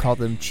should really call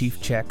them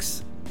Chief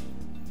Checks.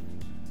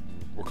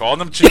 We're calling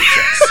them Chief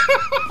Checks.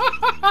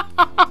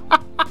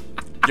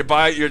 You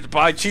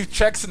buy Chief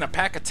Checks in a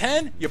pack of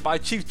 10, you buy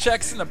Chief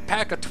Checks in a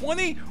pack of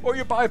 20, or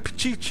you buy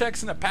Chief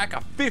Checks in a pack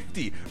of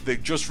 50. They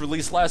just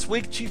released last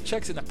week Chief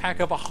Checks in a pack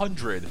of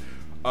 100.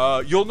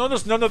 You'll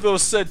notice none of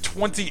those said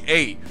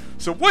 28.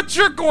 So what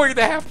you're going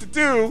to have to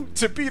do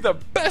to be the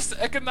best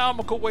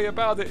economical way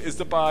about it is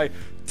to buy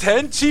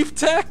 10 Chief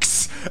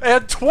Checks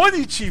and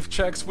 20 Chief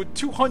Checks with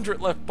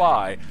 200 left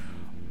by.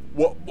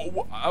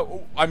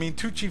 I mean,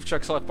 2 Chief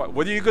Checks left by.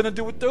 What are you going to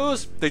do with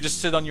those? They just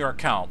sit on your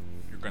account.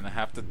 You're going to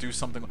have to do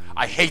something.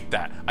 I hate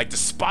that. I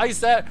despise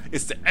that.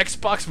 It's the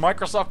Xbox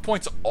Microsoft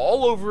points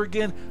all over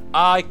again.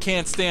 I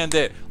can't stand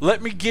it.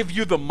 Let me give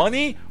you the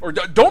money, or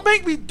don't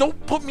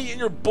put me in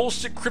your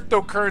bullshit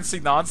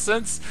cryptocurrency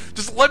nonsense.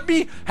 Just let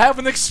me have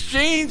an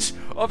exchange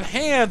of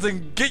hands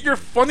and get your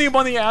funny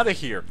money out of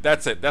here.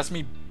 That's it. That's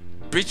me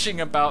bitching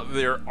about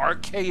their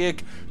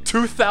archaic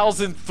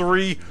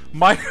 2003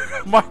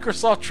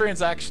 Microsoft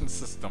transaction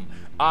system.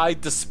 I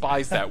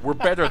despise that. We're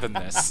better than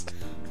this.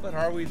 But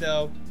are we,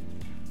 though?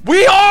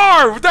 We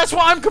are! That's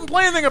why I'm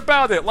complaining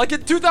about it. Like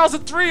in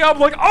 2003, I'm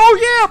like,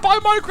 oh yeah, buy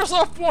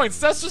Microsoft points.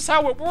 That's just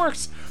how it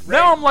works. Right.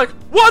 Now I'm like,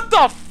 what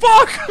the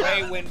fuck?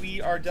 Ray, when we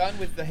are done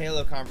with the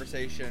Halo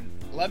conversation,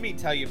 let me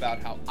tell you about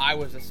how I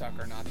was a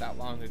sucker not that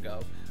long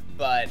ago.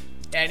 But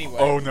anyway.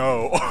 Oh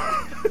no.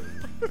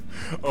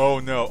 Oh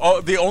no.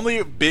 Oh, the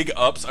only big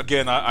ups,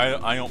 again,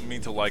 I don't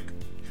mean to like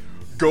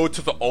go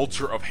to the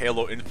altar of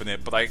Halo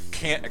Infinite, but I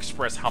can't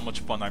express how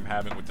much fun I'm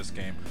having with this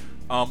game.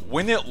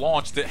 When it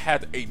launched, it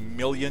had 1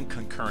 million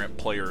concurrent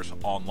players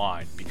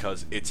online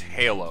because it's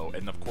Halo,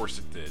 and of course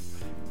it did.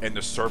 And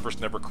the servers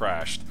never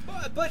crashed.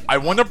 But I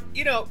wonder,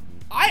 you know,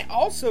 I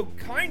also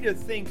kind of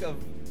think of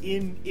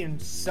in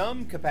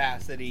some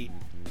capacity,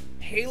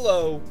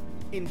 Halo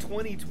in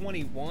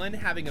 2021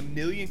 having 1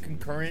 million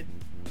concurrent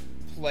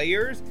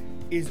players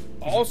is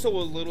also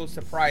a little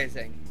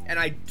surprising. And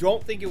I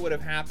don't think it would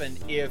have happened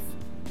if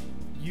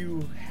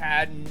you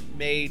hadn't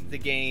made the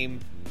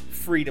game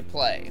free to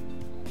play.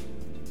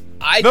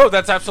 No,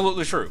 that's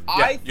absolutely true.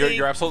 Yeah,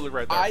 you're absolutely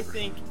right there. I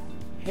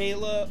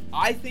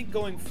think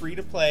going free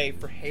to play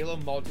for Halo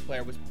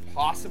multiplayer was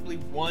possibly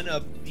one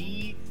of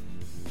the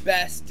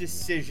best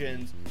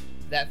decisions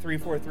that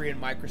 343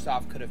 and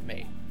Microsoft could have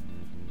made.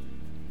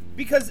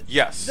 Because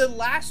the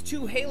last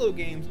 2 Halo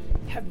games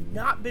have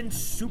not been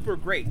super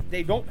great.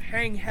 They don't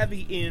hang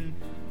heavy in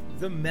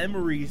the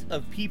memories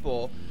of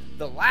people.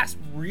 The last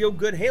real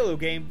good Halo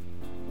game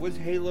was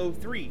Halo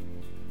 3.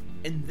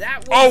 And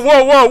that was...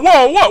 Oh,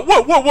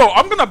 whoa.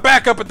 I'm going to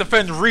back up and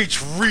defend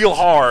Reach real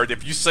hard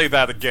if you say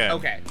that again.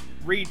 Okay.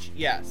 Reach,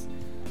 yes.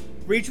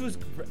 Reach was...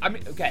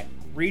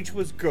 Reach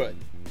was good.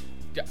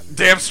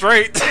 Damn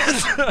straight.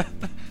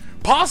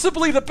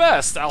 Possibly the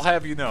best, I'll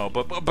have you know.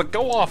 But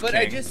go off, But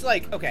King. I just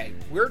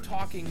we're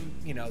talking,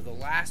 the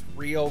last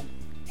real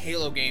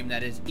Halo game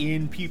that is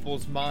in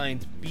people's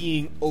minds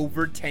being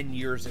over 10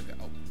 years ago.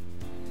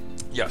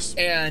 Yes.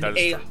 And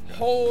a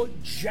whole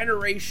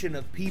generation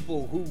of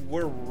people who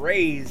were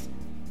raised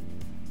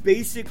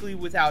basically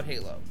without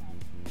Halo.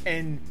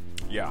 And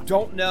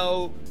don't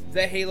know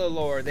the Halo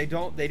lore. They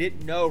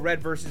didn't know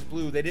Red versus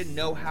Blue. They didn't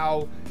know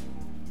how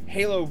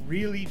Halo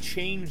really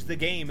changed the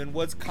game and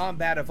was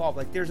combat evolved.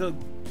 Like, there's a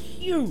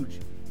huge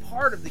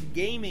part of the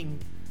gaming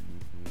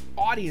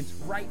audience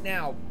right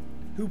now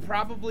who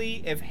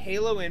probably, if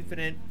Halo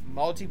Infinite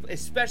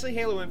especially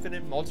Halo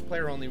Infinite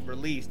multiplayer only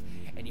released,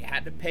 and you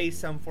had to pay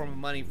some form of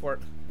money for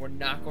it, we're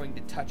not going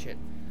to touch it.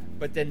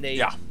 But then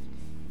they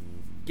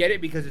get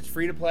it because it's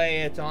free to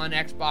play, it's on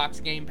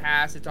Xbox Game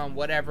Pass, it's on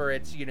whatever,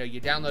 it's, you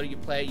download it, you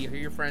play it, you hear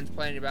your friends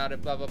playing about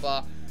it, blah, blah,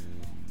 blah.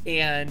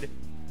 And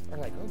are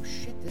like, oh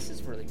shit, this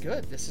is really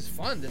good, this is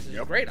fun, this is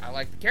great, I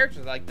like the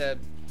characters, I like the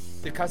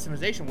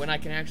customization, when I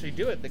can actually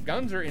do it, the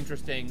guns are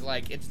interesting,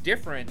 like, it's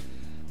different.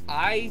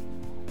 I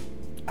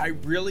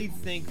really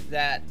think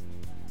that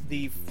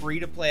the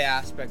free-to-play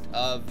aspect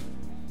of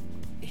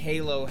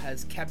Halo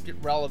has kept it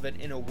relevant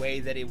in a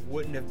way that it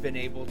wouldn't have been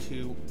able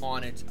to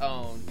on its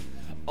own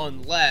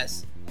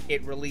unless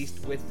it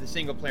released with the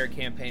single-player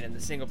campaign, and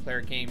the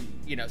single-player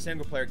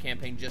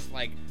campaign just,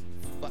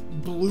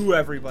 blew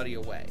everybody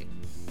away.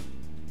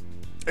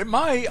 It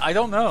might. I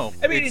don't know.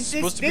 I mean, it's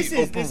supposed to be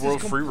open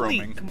world free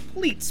roaming.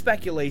 Complete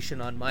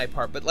speculation on my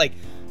part, but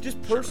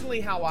just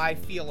personally, how I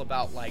feel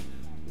about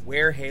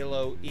where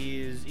Halo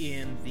is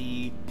in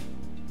the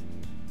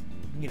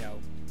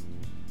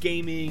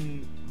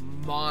gaming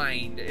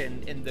mind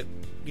and in the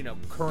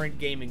current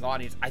gaming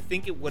audience, I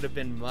think it would have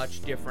been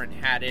much different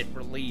had it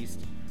released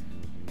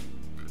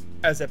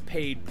as a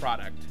paid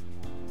product.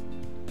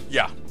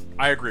 Yeah,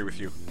 I agree with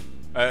you.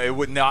 It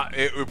would not.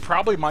 It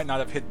probably might not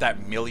have hit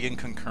that million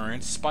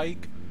concurrent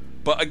spike.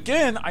 But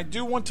again, I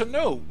do want to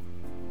know,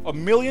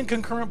 1 million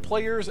concurrent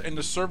players and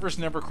the servers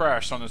never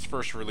crashed on its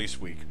first release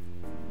week.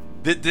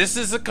 This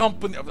is a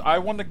company. I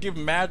want to give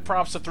mad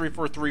props to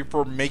 343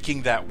 for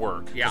making that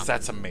work. Yeah, because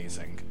that's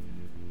amazing.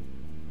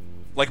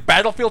 Like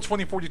Battlefield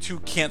 2042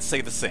 can't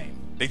say the same.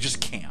 They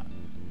just can't.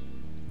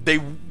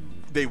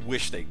 They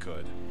wish they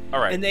could. All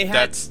right, and they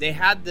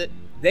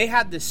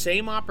had the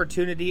same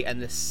opportunity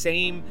and the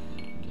same,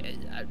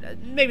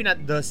 maybe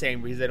not the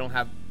same because they don't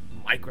have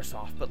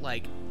Microsoft, but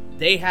like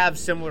they have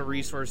similar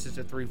resources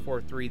to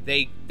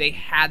 343. They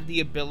had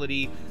the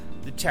ability,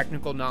 the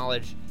technical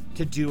knowledge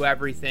to do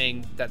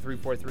everything that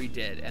 343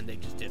 did, and they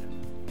just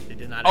didn't. They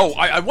did not. Oh,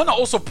 I want to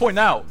also point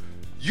out,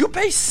 you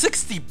pay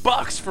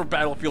 $60 for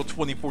Battlefield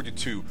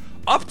 2042,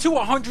 up to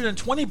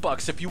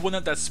 $120 if you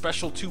wanted that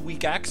special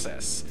 2-week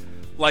access.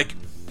 Like,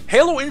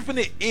 Halo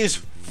Infinite is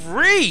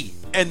free,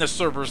 and the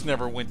servers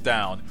never went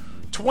down.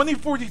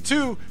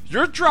 2042,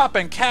 you're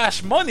dropping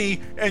cash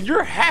money, and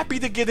you're happy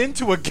to get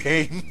into a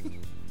game.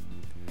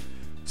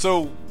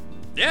 So,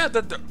 yeah,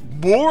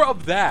 more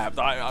of that.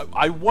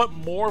 I want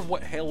more of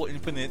what Halo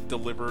Infinite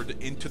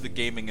delivered into the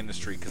gaming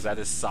industry, because that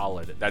is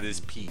solid. That is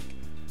peak.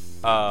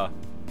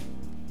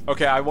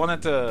 Okay, I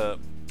wanted to...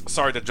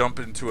 Sorry to jump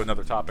into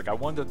another topic. I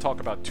wanted to talk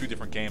about 2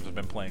 different games I've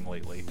been playing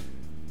lately.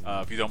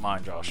 If you don't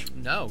mind, Josh.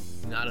 No,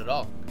 not at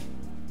all.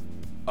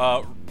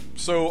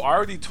 So I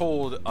already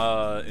told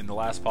in the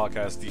last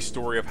podcast the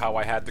story of how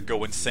I had to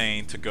go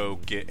insane to go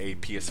get a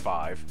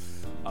PS5.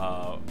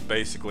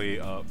 Basically,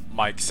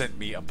 Mike sent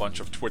me a bunch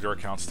of Twitter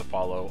accounts to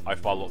follow. I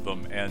followed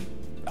them, and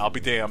I'll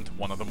be damned,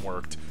 one of them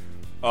worked.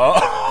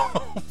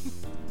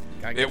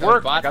 It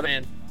worked. Bots,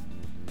 man.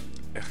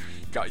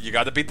 You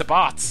got to beat the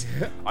bots.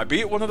 I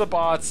beat one of the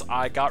bots.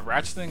 I got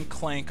Ratchet &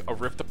 Clank A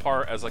Rift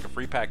Apart as like a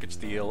free package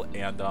deal.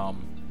 And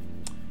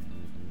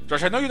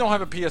Josh, I know you don't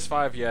have a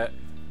PS5 yet,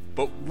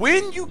 but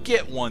when you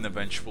get one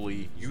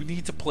eventually, you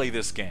need to play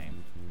this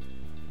game.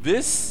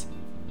 This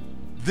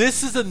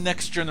is a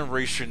next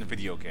generation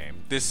video game.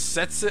 This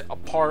sets it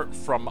apart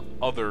from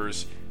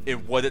others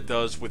in what it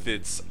does with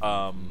its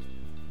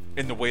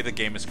in the way the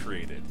game is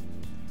created.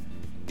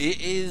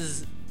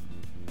 It's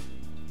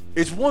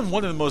one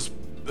of the most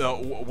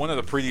one of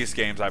the prettiest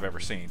games I've ever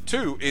seen.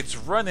 2, it's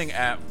running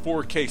at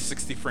 4K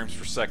 60 frames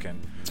per second.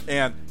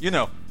 And, you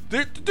know,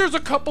 there's a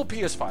couple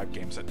PS5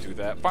 games that do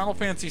that. Final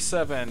Fantasy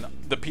VII,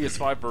 the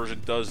PS5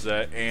 version, does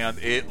that, and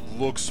it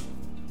looks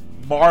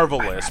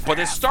marvelous. But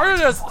it started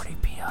as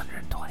 40p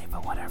 120,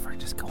 but whatever,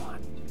 just go on.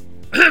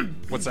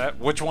 What's that?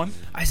 Which one?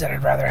 I said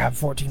I'd rather have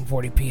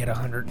 1440p at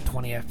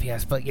 120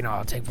 FPS, but, you know,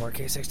 I'll take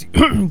 4K 60.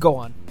 Go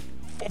on.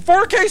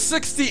 4K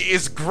 60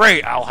 is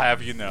great, I'll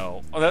have you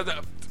know.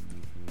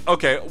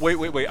 Okay,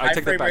 wait. I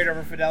take that frame back. rate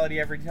over fidelity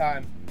every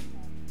time.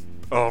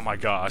 Oh my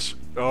gosh.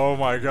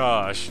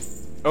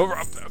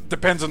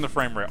 Depends on the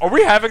frame rate. Are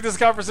we having this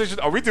conversation?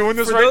 Are we doing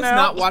this For right those now?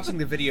 not watching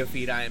the video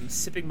feed, I am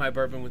sipping my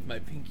bourbon with my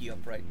pinky up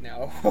right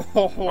now.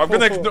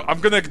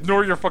 I'm gonna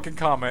ignore your fucking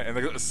comment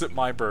and sip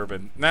my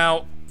bourbon.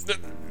 Now,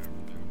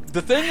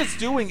 the thing it's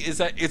doing is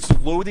that it's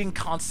loading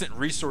constant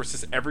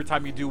resources every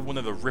time you do one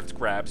of the rift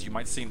grabs you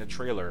might see in the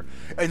trailer,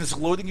 and it's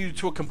loading you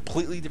to a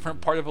completely different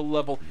part of a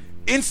level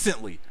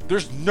instantly.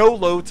 There's no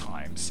load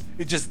times.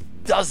 It just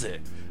does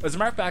it. As a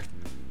matter of fact,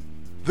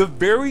 the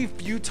very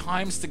few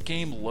times the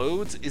game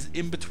loads is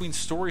in between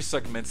story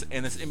segments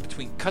and it's in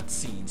between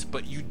cutscenes,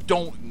 but you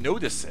don't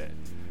notice it.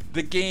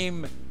 The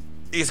game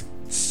is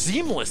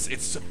seamless.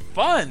 It's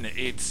fun.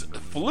 It's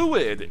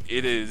fluid.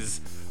 It is...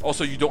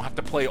 Also, you don't have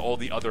to play all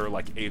the other,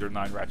 like, 8 or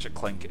 9 Ratchet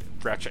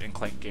and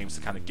Clank games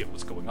to kind of get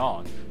what's going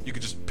on. You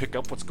can just pick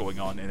up what's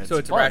going on, and it's So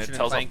it's a fun. Ratchet It and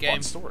tells a Clank fun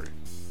game? story.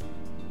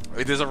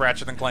 It is a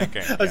Ratchet and Clank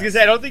game. I was gonna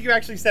say, I don't think you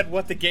actually said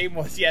what the game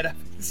was yet up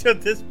until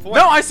this point.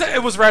 No, I said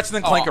it was Ratchet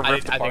and Clank A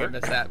Rift I think I Apart.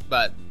 missed that,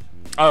 but...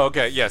 Oh,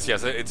 okay. Yes.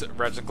 It's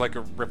Ratchet and Clank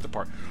Rift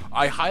Apart.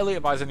 I highly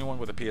advise anyone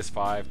with a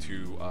PS5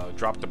 to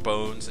drop the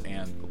bones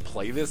and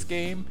play this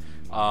game.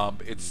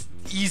 It's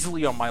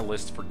easily on my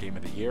list for Game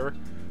of the Year.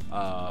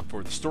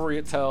 For the story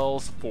it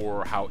tells,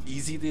 for how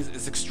easy it is.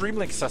 It's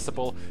extremely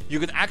accessible. You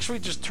can actually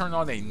just turn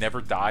on a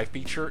never die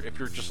feature if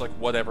you're just like,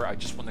 whatever, I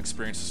just want to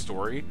experience the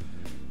story.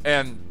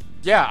 And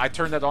yeah, I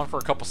turned that on for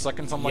a couple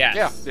seconds. I'm like,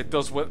 Yes. yeah, it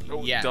does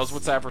Yes. does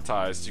what's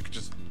advertised. You can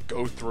just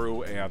go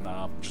through and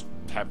just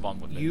have fun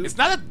with it. You- It's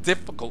not a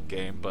difficult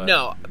game, but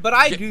No, but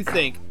I do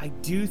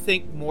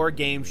think more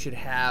games should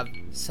have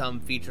some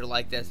feature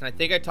like this. And I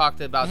think I talked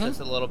about this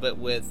a little bit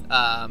with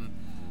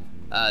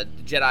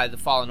Jedi: The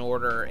Fallen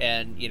Order,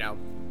 and, you know,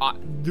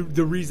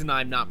 the reason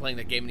I'm not playing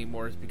that game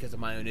anymore is because of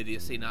my own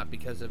idiocy, not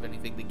because of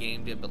anything the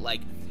game did. But,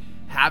 like,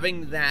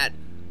 having that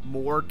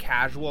more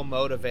casual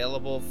mode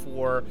available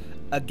for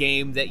a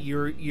game that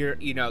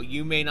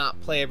you may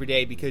not play every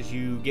day because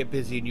you get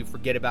busy and you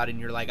forget about it, and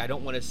you're like, I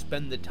don't want to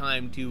spend the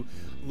time to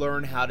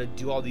learn how to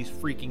do all these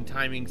freaking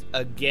timings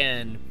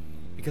again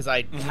because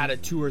I had a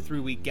 2 or 3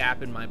 week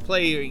gap in my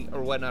playing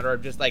or whatnot, or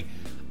just like,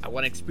 I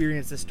want to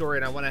experience the story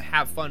and I want to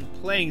have fun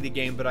playing the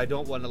game, but I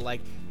don't want to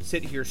like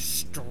sit here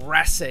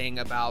stressing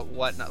about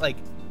whatnot. Like,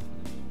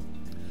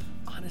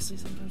 honestly,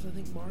 sometimes I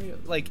think Mario,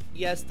 like,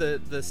 yes,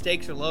 the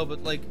stakes are low,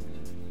 but like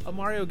a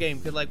Mario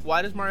game could, like,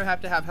 why does Mario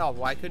have to have health?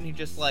 Why couldn't he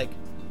just like,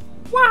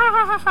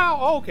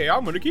 wow, okay,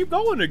 I'm gonna keep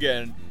going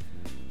again?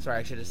 Sorry,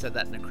 I should have said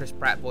that in a Chris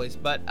Pratt voice,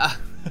 but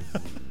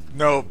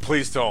No,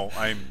 please don't.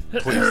 Please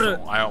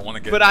don't. I don't want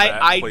to get but into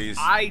that, please.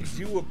 I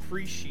do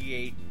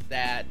appreciate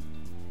that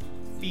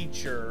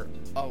feature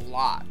a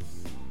lot.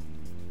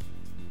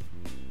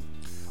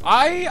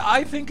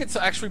 I think it's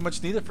actually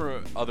much needed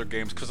for other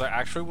games, because I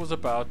actually was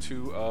about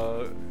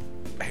to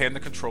hand the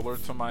controller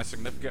to my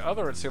significant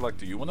other and say, like,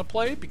 do you want to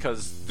play?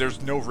 Because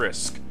there's no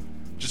risk.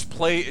 Just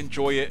play,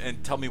 enjoy it,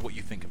 and tell me what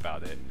you think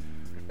about it.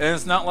 And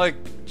it's not like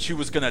she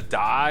was gonna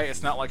die.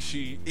 It's not like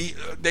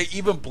they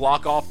even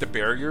block off the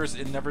barriers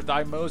in Never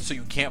Die mode, so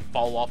you can't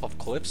fall off of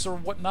cliffs or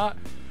whatnot.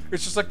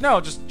 It's just like,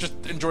 no, just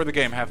enjoy the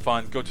game, have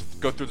fun, go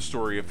through the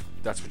story if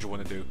that's what you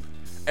want to do.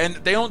 And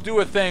they don't do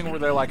a thing where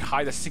they like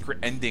hide a secret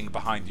ending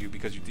behind you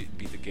because you didn't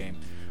beat the game,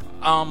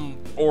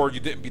 or you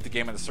didn't beat the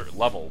game at a certain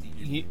level.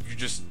 You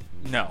just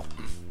no.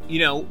 You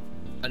know,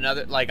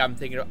 another, like, I'm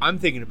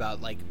thinking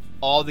about like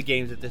all the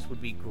games that this would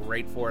be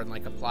great for and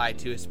like apply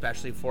to,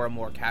 especially for a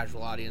more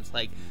casual audience.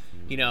 Like,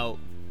 you know,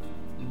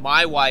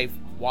 my wife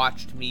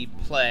watched me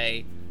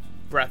play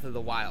Breath of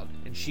the Wild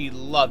and she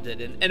loved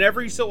it, and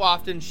every so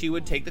often she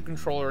would take the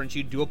controller and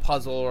she'd do a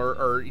puzzle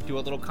or do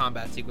a little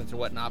combat sequence or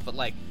whatnot, but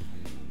like,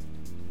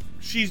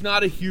 she's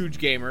not a huge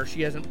gamer.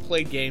 She hasn't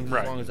played games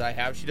as long as I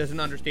have. She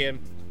doesn't understand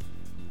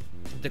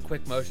the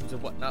quick motions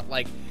and whatnot,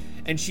 like,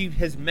 and she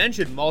has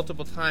mentioned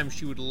multiple times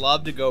she would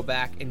love to go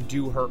back and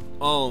do her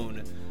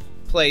own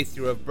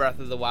playthrough of Breath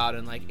of the Wild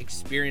and like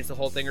experience the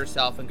whole thing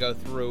herself and go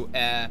through.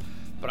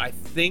 But I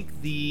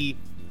think the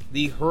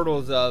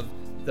hurdles of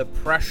the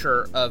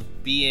pressure of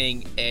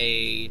being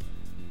a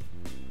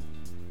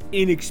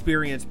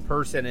inexperienced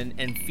person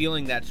and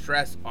feeling that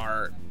stress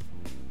are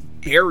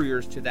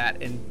barriers to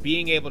that, and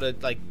being able to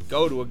like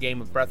go to a game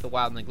of Breath of the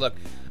Wild and like, look,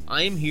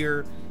 I am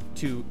here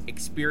to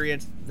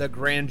experience the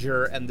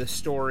grandeur and the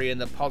story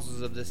and the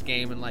puzzles of this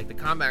game, and like the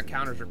combat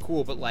counters are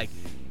cool, but like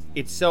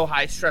it's so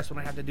high stress when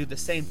I have to do the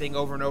same thing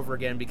over and over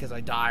again because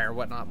I die or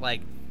whatnot. Like,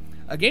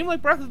 a game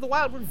like Breath of the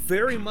Wild would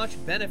very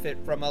much benefit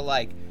from a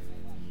like,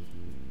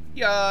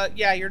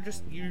 you're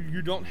just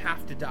you don't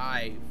have to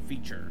die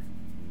feature.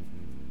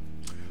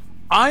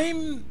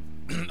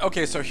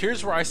 Okay, so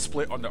here's where I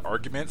split on the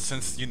argument,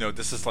 since, you know,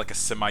 this is like a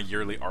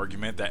semi-yearly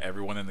argument that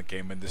everyone in the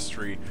game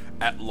industry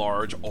at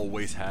large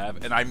always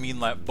have, and I mean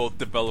that both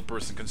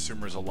developers and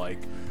consumers alike.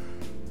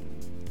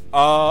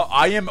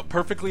 I am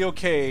perfectly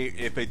okay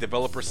if a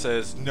developer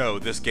says, no,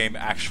 this game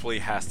actually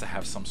has to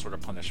have some sort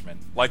of punishment.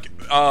 Like,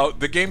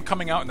 the game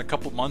coming out in a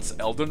couple months,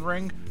 Elden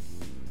Ring,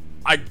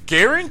 I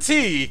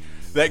guarantee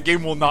that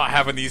game will not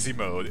have an easy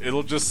mode.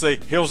 It'll just say,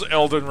 here's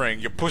Elden Ring.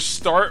 You push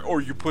start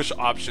or you push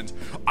options.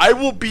 I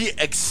will be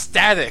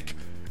ecstatic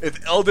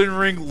if Elden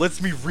Ring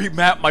lets me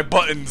remap my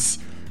buttons,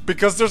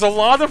 because there's a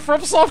lot of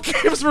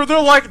FromSoft games where they're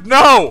like,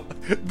 no,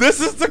 this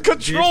is the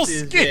control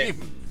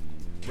scheme.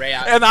 Ray,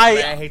 and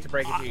Ray, I hate to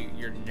break it to you,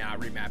 you're not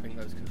remapping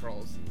those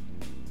controls.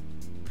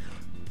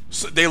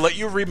 So they let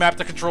you remap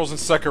the controls in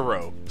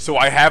Sekiro, so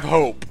I have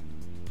hope.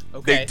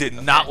 Okay. They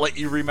did not let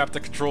you remap the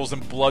controls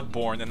in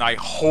Bloodborne, and I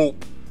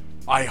hope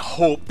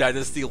that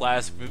is the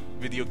last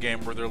video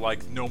game where they're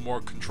like, no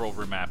more control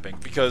remapping.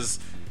 Because,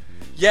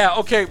 yeah,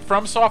 okay,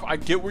 FromSoft, I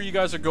get where you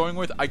guys are going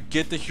with. I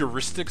get the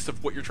heuristics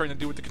of what you're trying to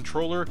do with the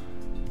controller.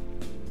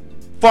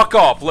 Fuck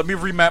off, let me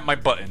remap my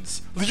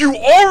buttons. You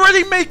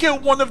already make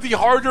it one of the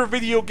harder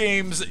video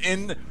games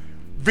in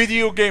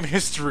video game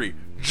history.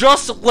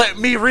 Just let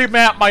me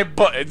remap my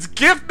buttons.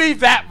 Give me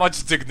that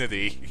much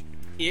dignity.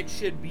 It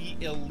should be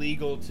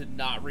illegal to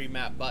not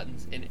remap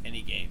buttons in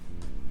any game.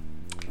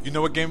 You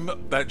know a game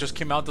that just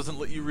came out doesn't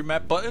let you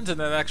remap buttons, and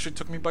that actually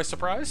took me by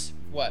surprise?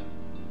 What?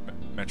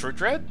 Metroid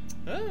Dread.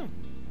 Oh.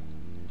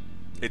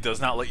 It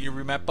does not let you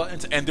remap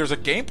buttons, and there's a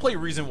gameplay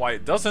reason why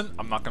it doesn't.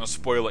 I'm not going to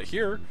spoil it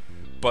here,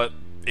 but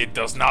it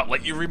does not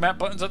let you remap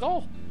buttons at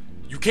all.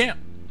 You can't.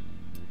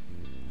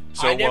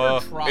 So, I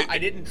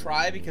didn't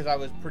try because I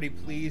was pretty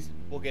pleased.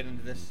 We'll get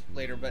into this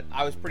later, but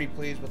I was pretty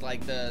pleased with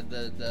like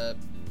the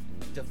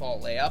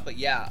default layout. But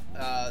yeah,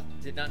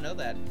 did not know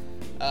that.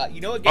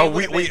 You know what game?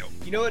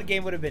 You know what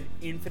game would have been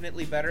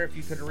infinitely better if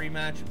you could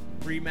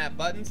remap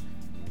buttons?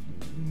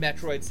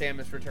 Metroid: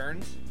 Samus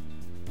Returns.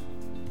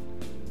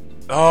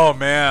 Oh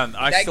man,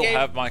 I still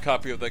have my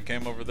copy of that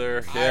game over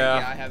there.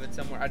 Yeah, I have it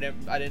somewhere. I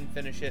didn't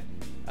finish it.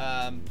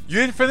 You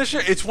didn't finish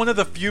it? It's one of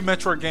the few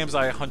Metroid games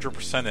I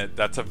 100%ed.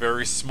 That's a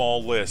very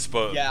small list,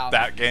 but yeah,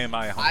 that game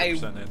I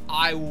 100%ed.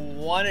 I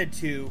wanted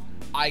to.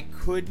 I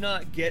could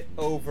not get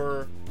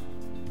over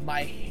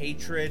my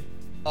hatred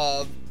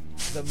of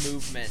the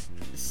movement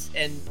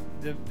and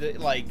the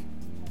like.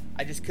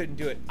 I just couldn't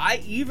do it.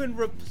 I even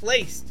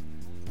replaced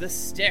the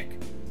stick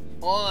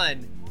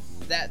on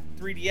that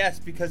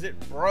 3DS because it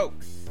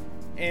broke,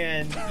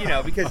 and you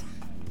know, because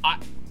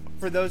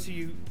for those of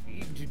you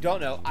you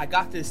don't know, I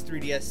got this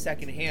 3DS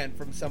secondhand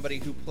from somebody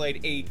who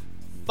played a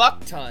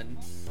fuck ton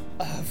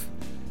of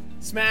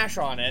Smash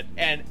on it,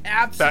 and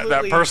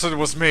absolutely that person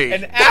was me.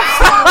 And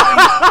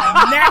absolutely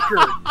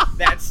knackered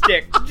that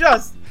stick.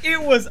 It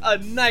was a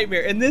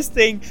nightmare, and this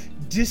thing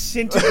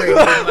disintegrated in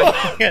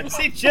my hands.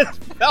 It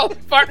just fell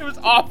apart. It was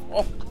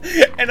awful.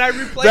 And I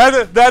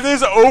replaced that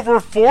is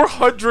over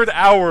 400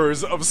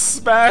 hours of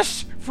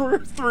Smash for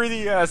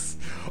 3DS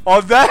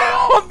on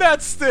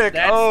that stick.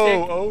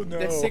 Oh no.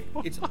 That stick,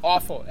 it's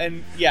awful.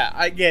 And yeah,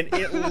 again,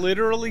 it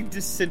literally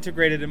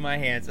disintegrated in my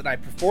hands, and I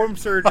performed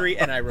surgery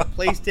and I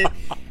replaced it,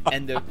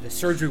 and the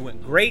surgery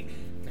went great.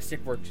 The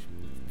stick worked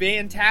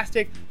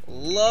fantastic.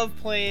 Love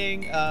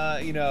playing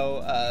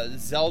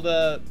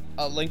Zelda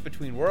A Link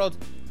Between Worlds,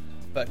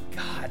 but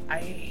God, I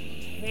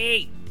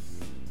hate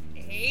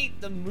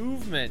the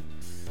movement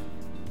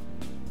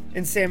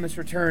in Samus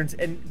Returns,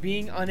 and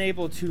being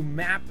unable to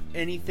map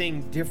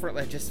anything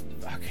differently. I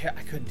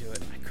couldn't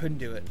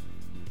do it.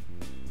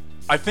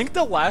 I think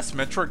the last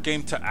Metroid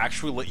game to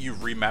actually let you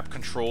remap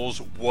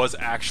controls was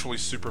actually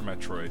Super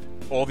Metroid.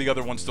 All the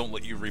other ones don't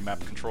let you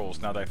remap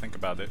controls, now that I think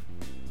about it.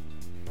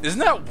 Isn't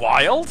that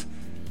wild?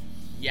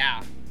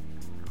 Yeah.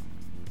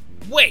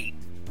 Wait,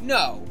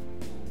 no.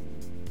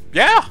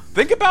 Yeah,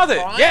 think about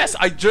it. Prime? Yes,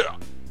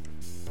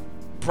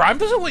 Prime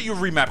doesn't let you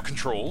remap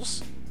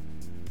controls.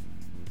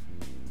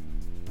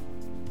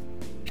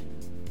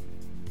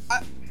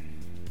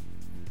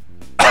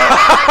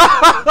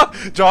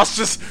 Josh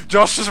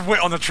just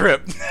went on a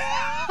trip.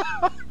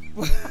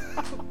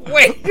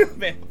 Wait a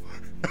minute.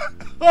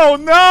 Oh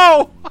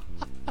no!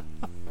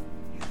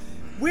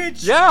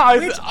 Which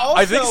I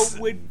also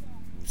think would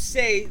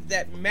say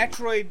that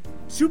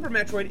Super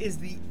Metroid is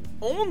the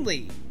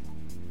only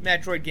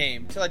Metroid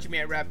game to let you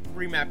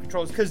remap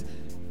controls, because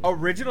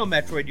original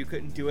Metroid you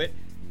couldn't do it.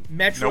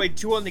 Metroid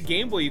 2 on the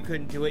Game Boy you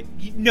couldn't do it.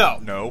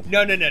 No.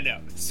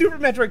 Super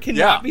Metroid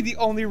cannot be the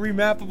only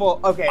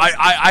remappable. Okay.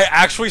 I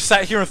actually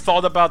sat here and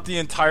thought about the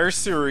entire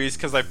series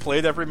because I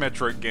played every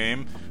Metroid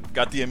game,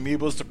 got the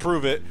amiibos to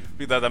prove it,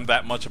 because I'm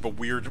that much of a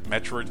weird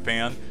Metroid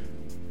fan.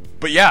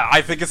 But yeah,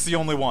 I think it's the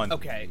only one.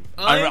 Okay.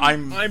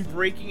 I'm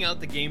breaking out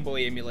the Game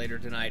Boy emulator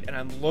tonight, and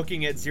I'm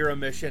looking at Zero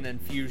Mission and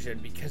Fusion,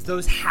 because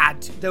those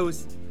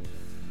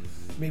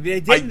maybe they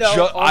didn't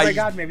though. My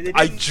god, maybe they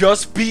didn't. I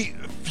just beat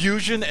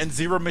Fusion and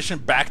Zero Mission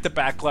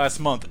back-to-back last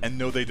month, and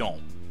no, they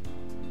don't.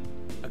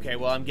 Okay,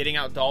 well, I'm getting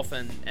out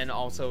Dolphin, and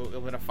also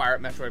I'm going to fire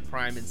up Metroid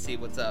Prime and see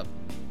what's up.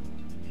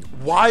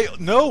 Why?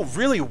 No,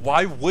 really,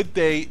 why would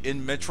they,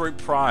 in Metroid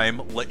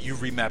Prime, let you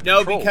remap No,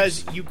 controls?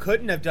 because you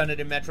couldn't have done it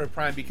in Metroid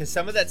Prime, because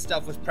some of that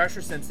stuff was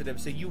pressure-sensitive,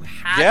 so you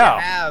had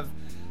to have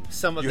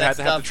some of that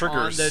stuff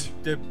on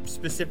the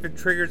specific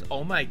triggers.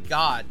 Oh my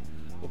god.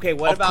 Okay,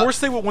 what about... Of course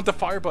they would want the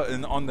fire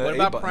button on the A button.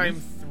 What about Prime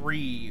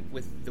 3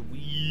 with the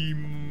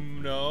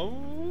Wii...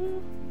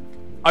 No?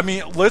 I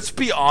mean, let's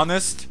be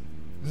honest.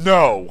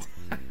 No.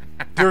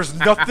 There's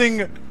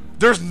nothing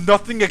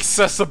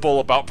accessible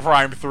about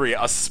Prime 3,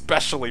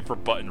 especially for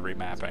button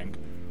remapping.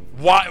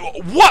 Why?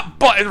 What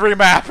button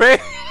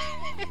remapping?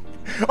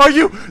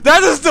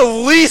 That is the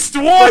least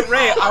one! But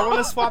Ray, I want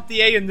to swap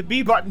the A and the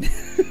B button.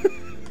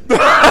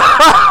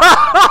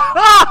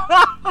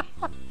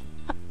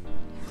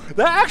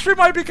 That actually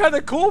might be kind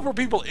of cool for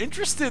people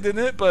interested in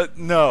it, but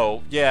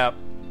no. Yeah,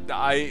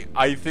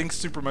 I think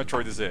Super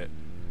Metroid is it.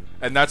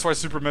 And that's why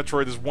Super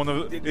Metroid is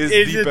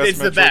the best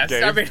Metroid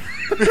game. I mean...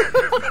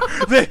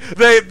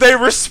 they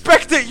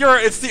respect it.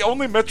 It's the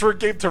only Metroid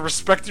game to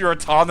respect your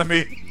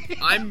autonomy.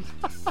 And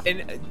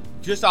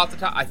just off the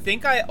top, I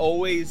think I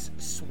always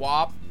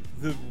swap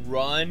the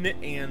run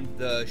and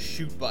the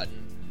shoot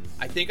button.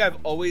 I think I've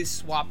always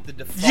swapped the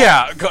default.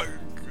 Yeah,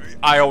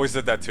 I always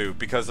did that too,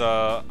 because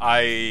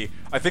I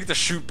think the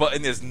shoot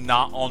button is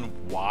not on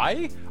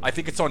Y. I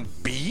think it's on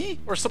B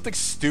or something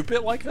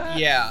stupid like that.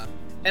 Yeah.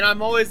 And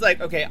I'm always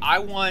like, okay, I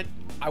want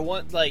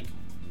like,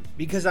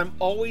 because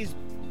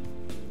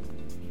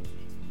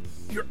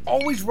you're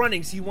always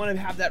running, so you want to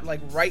have that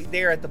like right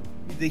there at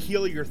the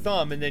heel of your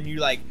thumb, and then you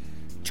like,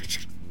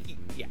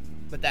 yeah.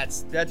 But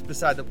that's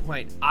beside the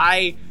point.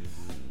 I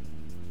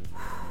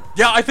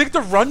think the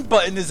run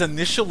button is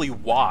initially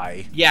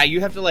Y. Yeah,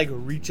 you have to like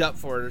reach up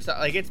for it or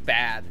something. Like, it's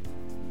bad.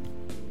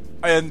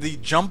 And the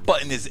jump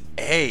button is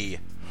A.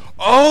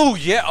 Oh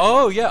yeah.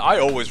 I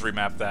always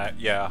remap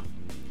that. Yeah.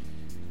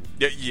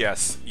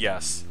 Yes.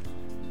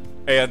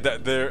 And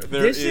this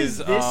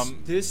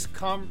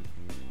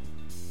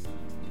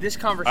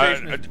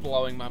conversation is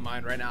blowing my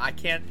mind right now. I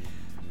can't.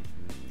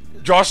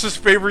 Josh's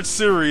favorite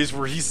series,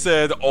 where he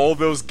said all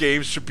those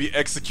games should be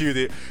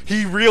executed.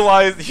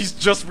 He's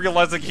just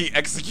realizing he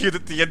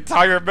executed the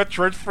entire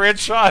Metroid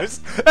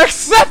franchise,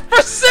 except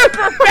for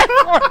Super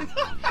Metroid.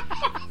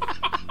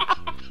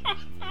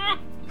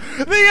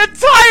 The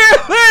entire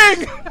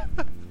thing.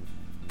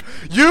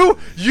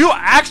 You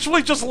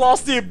actually just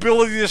lost the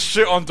ability to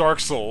shit on Dark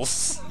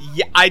Souls.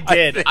 Yeah, I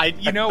did.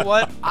 You know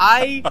what?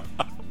 I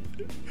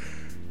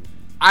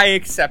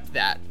accept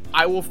that.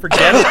 I will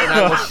forget it and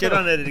I will shit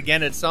on it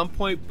again at some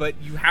point, but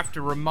you have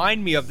to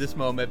remind me of this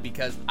moment,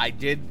 because I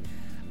did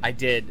I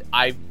did.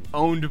 I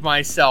owned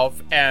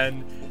myself,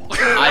 and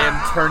I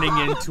am turning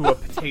into a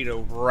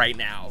potato right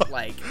now.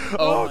 Like,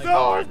 oh my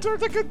God. I'm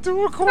turning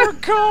into a corn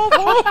cob.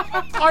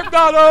 I'm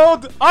not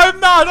owned. I'm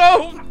not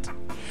owned.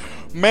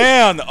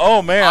 Man,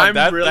 oh man,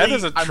 that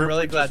is a trip. I'm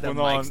really glad that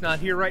Mike's on. not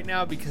here right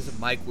now, because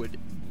Mike would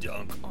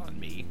dunk on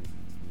me.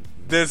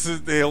 This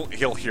is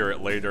he'll hear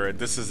it later, and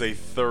this is a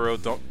thorough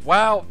dunk.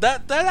 Wow,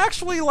 that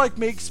actually like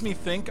makes me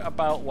think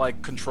about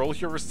like control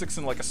heuristics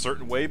in like a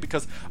certain way,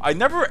 because I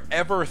never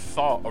ever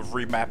thought of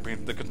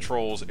remapping the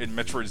controls in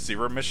Metroid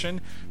Zero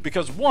Mission,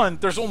 because one,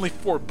 there's only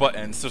 4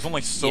 buttons, there's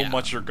only so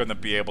much you're gonna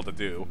be able to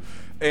do,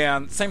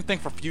 and same thing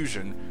for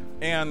Fusion,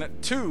 and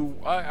two,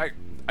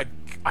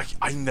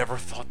 I never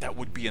thought that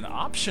would be an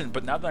option,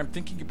 but now that I'm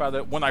thinking about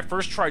it, when I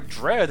first tried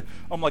Dread,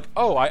 I'm like,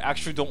 oh, I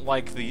actually don't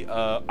like the,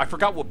 I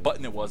forgot what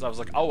button it was. I was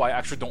like, oh, I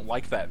actually don't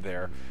like that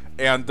there.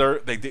 And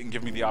they didn't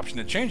give me the option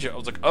to change it. I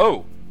was like,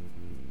 oh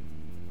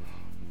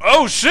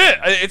shit,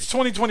 it's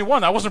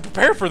 2021. I wasn't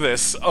prepared for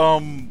this.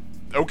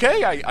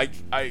 Okay,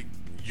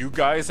 you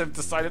guys have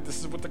decided this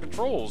is with the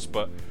controls,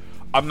 but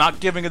I'm not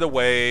giving it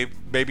away.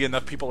 Maybe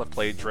enough people have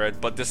played Dread,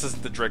 but this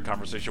isn't the Dread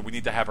conversation. We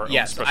need to have our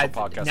own special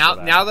podcast now, for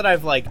that. Now that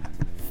I've like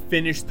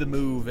finished the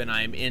move and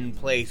I'm in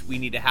place, we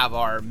need to have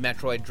our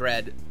Metroid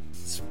Dread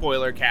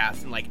spoiler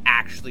cast and like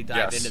actually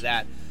dive into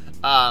that.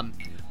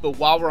 But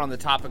while we're on the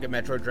topic of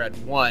Metroid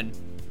Dread 1,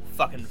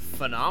 fucking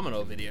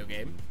phenomenal video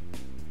game.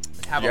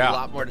 I have a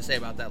lot more to say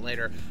about that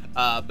later.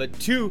 But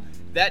 2,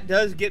 that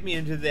does get me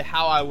into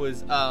how I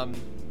was a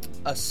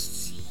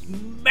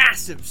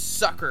massive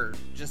sucker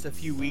just a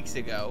few weeks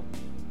ago.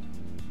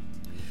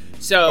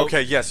 So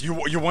okay, yes, you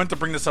wanted to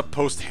bring this up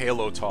post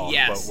Halo talk,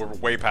 yes, but we're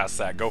way past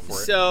that. Go for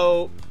it.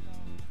 So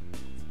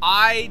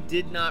I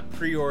did not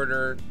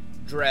pre-order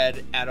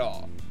Dread at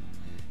all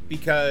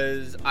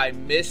because I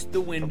missed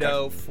the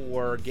window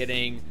for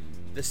getting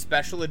the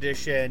special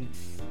edition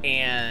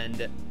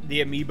and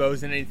the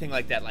amiibos and anything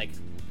like that. Like,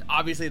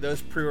 obviously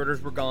those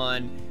pre-orders were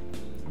gone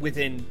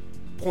within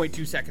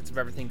 0.2 seconds of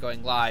everything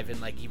going live,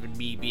 and like even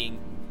me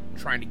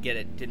trying to get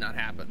it did not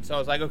happen. So I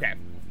was like, okay,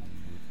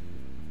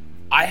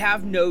 I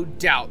have no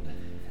doubt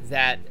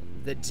that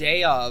the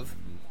day of,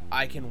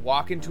 I can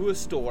walk into a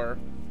store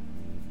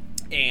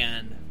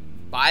and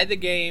buy the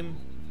game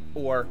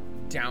or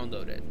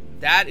download it.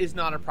 That is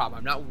not a problem.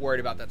 I'm not worried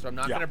about that, so I'm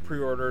not going to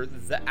pre-order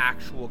the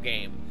actual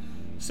game.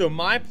 So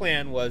my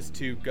plan was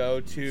to go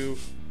to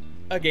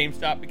a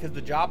GameStop, because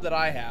the job that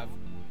I have,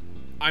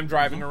 I'm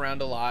driving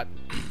around a lot.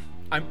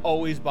 I'm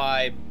always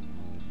by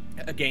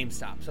a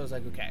GameStop. So I was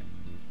like, okay,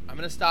 I'm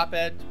going to stop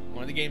at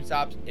one of the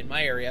GameStops in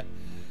my area.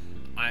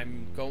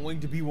 I'm going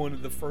to be one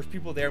of the first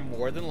people there,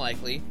 more than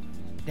likely.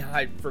 Now,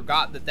 I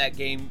forgot that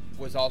game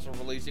was also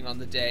releasing on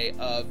the day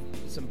of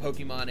some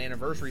Pokemon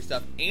anniversary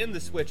stuff and the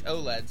Switch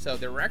OLED, so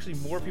there were actually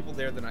more people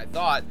there than I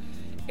thought.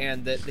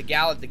 And the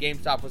gal at the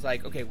GameStop was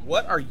like, okay,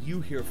 what are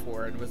you here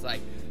for? And was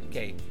like,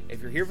 okay,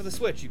 if you're here for the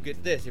Switch, you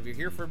get this. If you're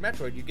here for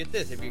Metroid, you get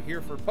this. If you're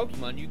here for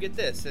Pokemon, you get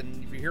this.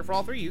 And if you're here for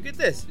all 3, you get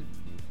this.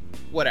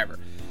 Whatever.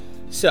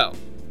 So,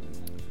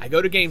 I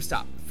go to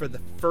GameStop for the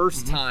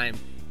first time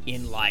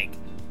in like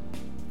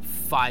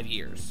 5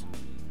 years.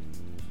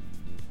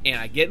 And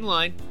I get in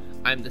line.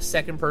 I'm the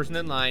second person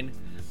in line.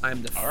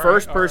 I'm the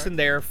first person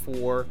there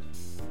for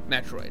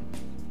Metroid.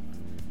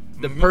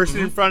 The person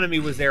in front of me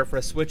was there for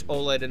a Switch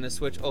OLED and a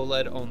Switch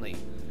OLED only.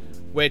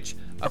 Which,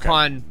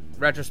 upon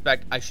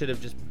retrospect, I should have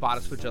just bought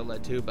a Switch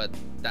OLED too, but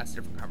that's a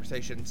different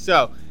conversation.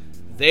 So,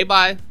 they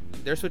buy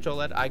their Switch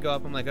OLED. I go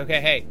up, I'm like, okay,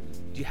 hey,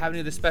 do you have any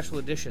of the special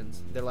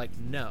editions? They're like,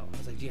 no. I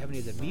was like, do you have any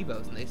of the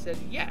Amiibos? And they said,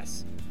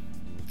 yes.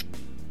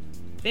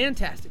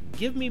 Fantastic.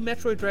 Give me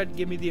Metroid Dread,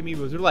 give me the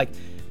Amiibos. They're like,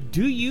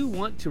 do you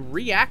want to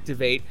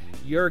reactivate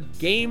your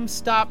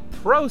GameStop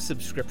Pro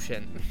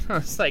subscription? I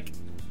was like,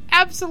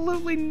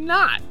 absolutely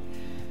not.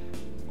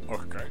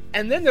 Okay.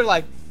 And then they're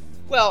like,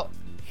 well,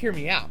 hear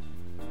me out.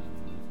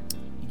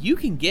 You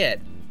can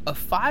get a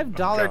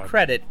 $5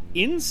 credit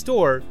in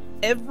store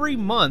every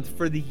month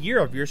for the year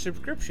of your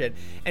subscription.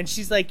 And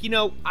she's like,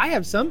 I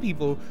have some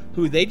people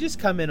who they just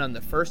come in on the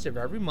first of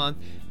every month,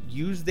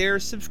 use their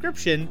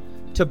subscription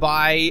to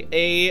buy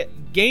a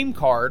game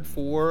card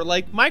for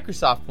like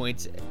Microsoft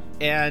points,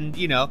 and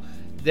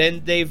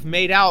then they've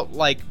made out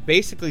like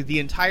basically the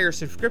entire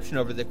subscription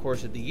over the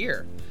course of the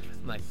year.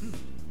 I'm like,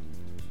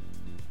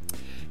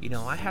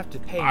 I have to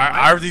pay.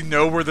 I already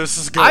know where this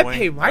is going. I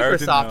pay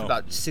Microsoft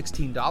about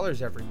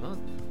 $16 every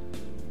month.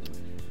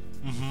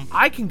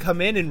 I can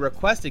come in and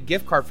request a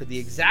gift card for the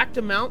exact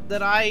amount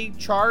that I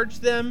charge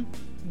them,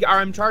 or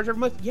I'm charged every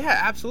month. Yeah,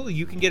 absolutely.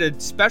 You can get a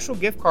special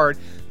gift card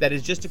that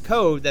is just a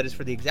code that is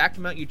for the exact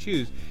amount you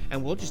choose,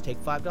 and we'll just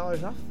take $5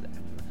 off of that.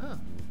 Huh.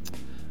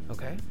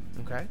 Okay.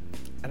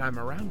 And I'm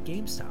around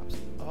GameStops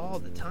all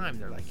the time.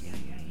 They're like, yeah.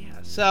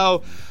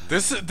 So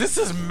this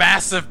is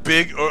massive,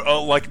 big,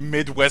 like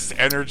Midwest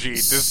energy.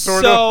 This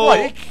sort of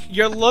like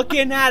you're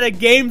looking at a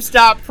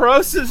GameStop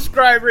Pro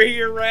subscriber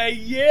here, Ray.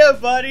 Yeah,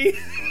 buddy.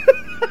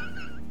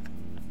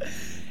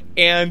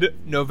 And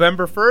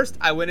November 1st,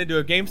 I went into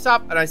a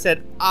GameStop and I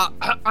said,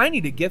 I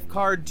need a gift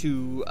card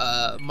to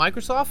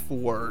Microsoft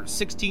for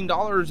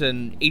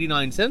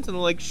 $16.89. And they're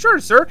like, sure,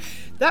 sir.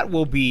 That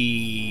will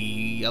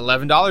be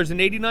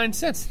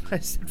 $11.89. I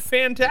said,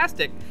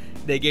 fantastic.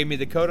 They gave me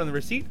the code on the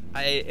receipt.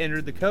 I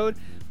entered the code,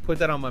 put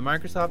that on my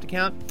Microsoft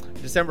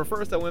account. December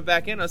 1st, I went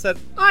back in. I said,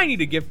 I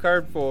need a gift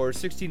card for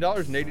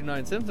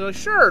 $16.89. They're like,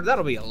 sure,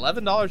 that'll be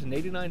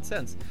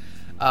 $11.89.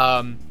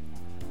 I'm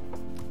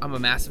a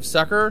massive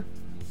sucker,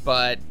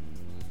 but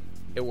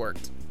it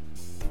worked.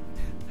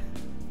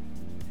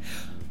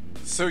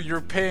 So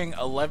you're paying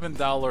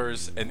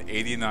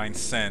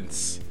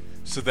 $11.89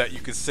 so that you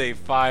can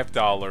save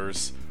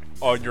 $5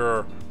 on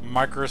your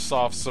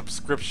Microsoft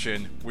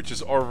subscription, which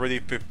is already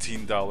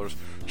 $15.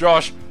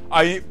 Josh,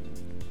 I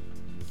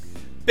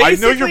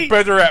know you're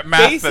better at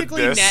math than this.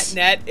 Basically,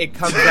 net, it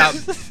comes out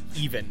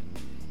even.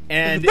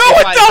 And no,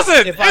 it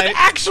doesn't! It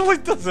actually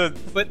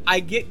doesn't! But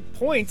I get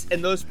points,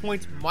 and those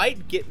points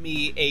might get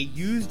me a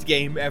used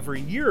game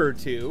every year or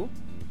two.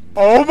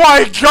 Oh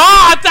my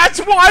god! That's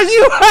why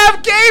you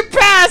have Game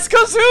Pass!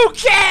 Because who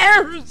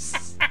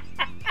cares?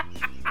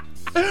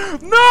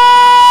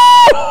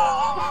 No!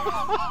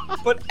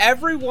 But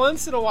every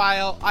once in a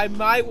while, I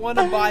might want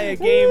to buy a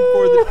game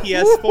for the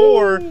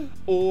PS4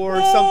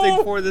 or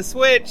something for the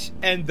Switch,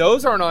 and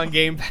those aren't on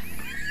Game Pass.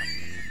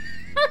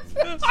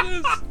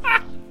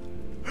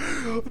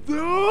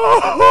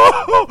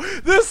 No!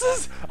 This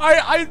is...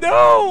 I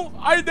know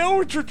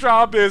what your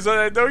job is, and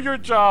I know your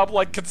job,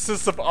 like,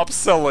 consists of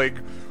upselling.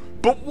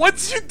 But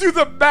once you do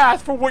the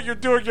math for what you're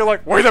doing, you're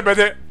like, wait a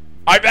minute,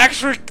 I'm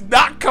actually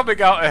not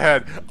coming out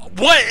ahead.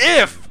 What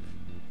if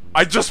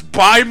I just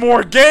buy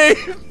more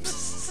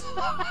games?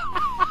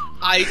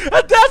 And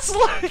that's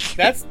like...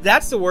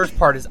 That's the worst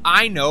part, is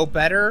I know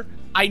better.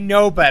 I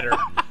know better.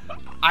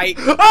 I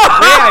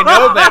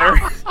know better.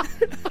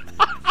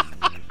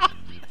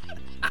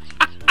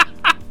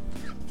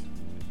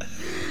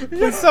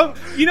 So,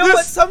 you know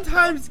what?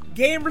 Sometimes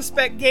game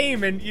respect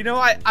game, and you know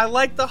I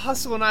like the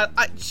hustle, and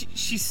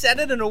she said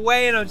it in a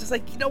way, and I was just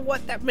like, you know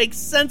what? That makes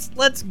sense.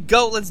 Let's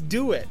go. Let's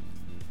do it.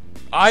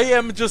 I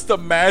am just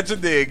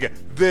imagining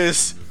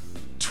this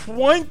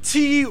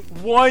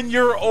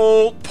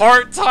 21-year-old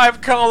part-time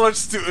college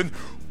student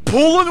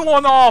pulling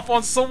one off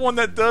on someone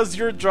that does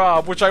your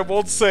job, which I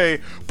won't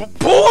say, but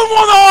pulling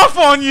one off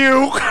on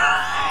you.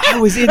 I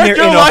was in there in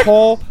a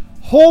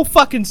whole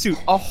fucking suit,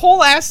 a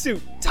whole ass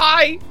suit,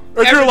 tie.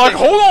 And you're like,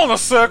 hold on a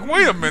sec,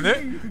 wait a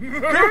minute.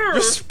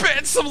 You're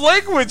spitting some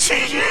language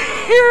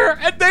here,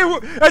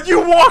 and you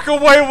walk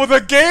away with a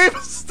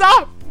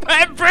GameStop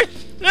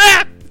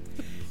membership.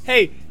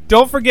 Hey,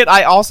 don't forget,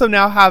 I also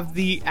now have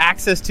the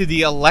access to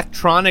the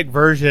electronic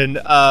version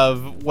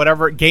of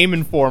whatever, Game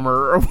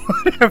Informer or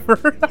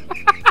whatever.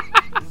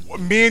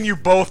 Me and you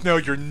both know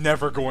you're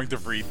never going to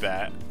read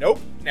that.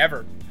 Nope,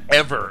 never.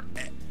 Ever.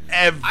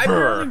 I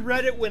barely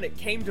read it when it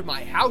came to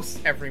my house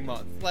every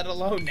month, let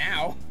alone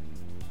now.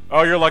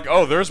 Oh, you're like,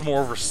 oh, there's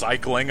more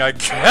recycling, I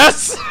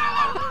guess.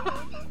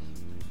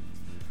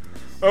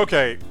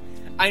 Okay.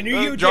 I knew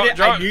you would get it.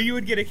 I knew you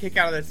would get a kick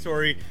out of that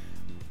story.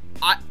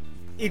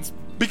 It's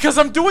because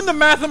I'm doing the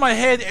math in my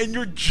head, and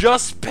you're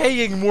just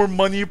paying more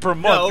money per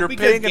month. No, you're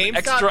paying an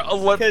extra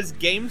 11.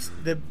 Because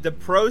the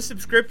pro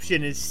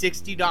subscription is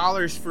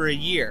 $60 for a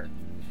year.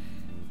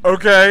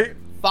 Okay.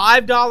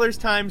 $5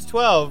 times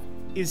 12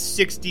 is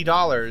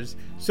 $60.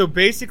 So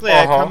basically,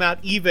 I come out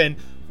even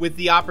with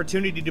the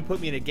opportunity to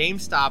put me in a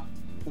GameStop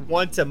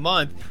once a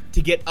month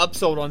to get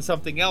upsold on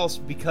something else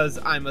because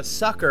I'm a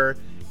sucker,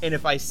 and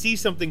if I see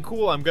something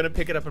cool, I'm going to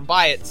pick it up and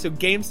buy it. So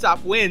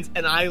GameStop wins,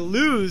 and I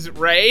lose,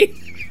 Ray.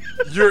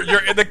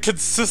 You're in a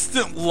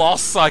consistent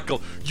loss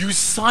cycle. You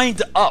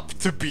signed up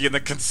to be in a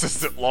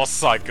consistent loss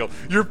cycle.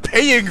 You're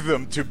paying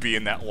them to be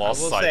in that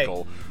loss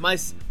cycle.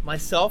 Say, my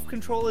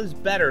self-control is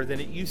better than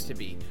it used to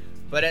be.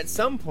 But at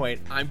some point,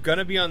 I'm going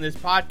to be on this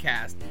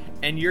podcast,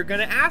 and you're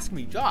going to ask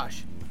me,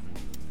 Josh,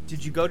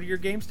 did you go to your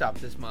GameStop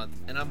this month?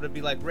 And I'm going to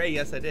be like, Ray,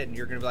 yes, I did. And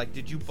you're going to be like,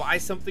 did you buy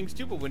something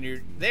stupid when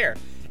you're there?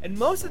 And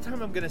most of the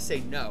time, I'm going to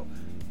say no.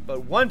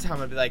 But one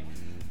time, I'll be like,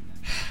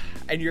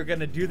 and you're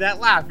going to do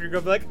that laugh. You're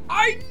going to be like,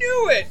 I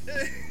knew it!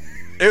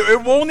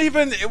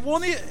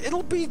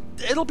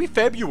 It'll be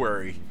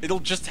February. It'll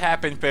just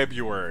happen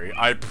February.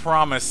 I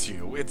promise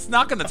you. It's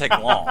not going to take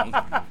long.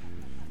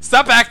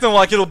 Stop acting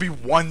like it'll be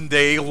one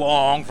day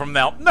long from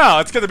now. No,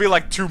 it's going to be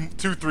like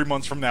 3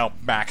 months from now,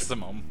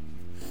 maximum.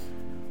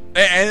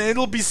 And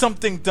it'll be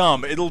something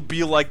dumb. It'll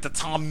be like the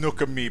Tom Nook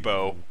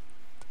amiibo.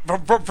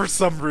 For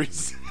some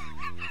reason.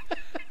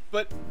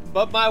 But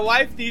my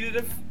wife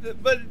needed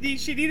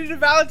she needed a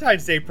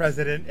Valentine's Day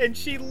present, and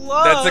she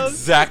loves... That's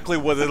exactly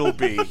what it'll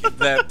be.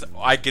 That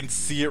I can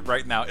see it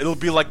right now. It'll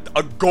be like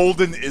a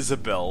golden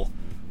Isabel.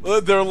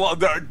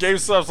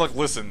 GameStop's like,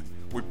 listen,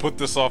 we put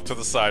this off to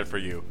the side for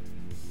you.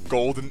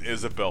 Golden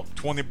Isabel,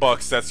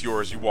 $20, that's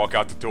yours. You walk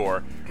out the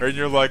door, and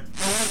you're like,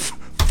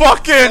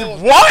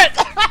 fucking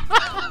what?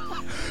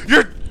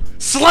 Your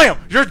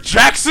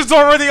Jackson's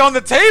already on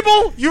the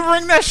table. You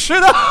ring that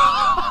shit up.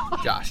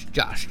 Josh,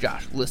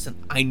 listen,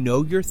 I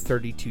know you're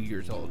 32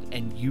 years old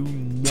and you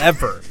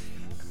never,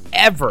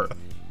 ever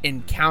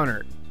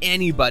encounter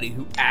anybody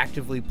who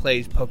actively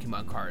plays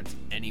Pokemon cards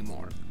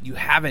anymore. You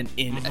haven't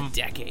in a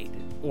decade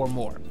or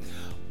more.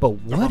 But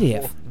what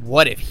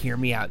if, hear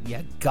me out,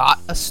 you got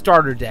a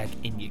starter deck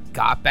and you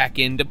got back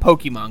into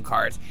Pokemon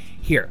cards.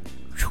 Here,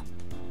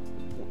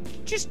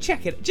 just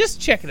check it out. Just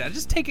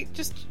take it,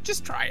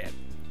 just try it.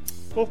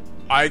 Well,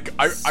 I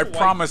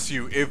promise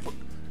you,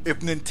 if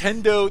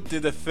Nintendo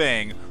did a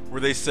thing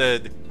where they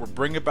said, we're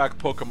bringing back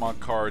Pokemon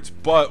cards,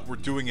 but we're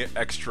doing it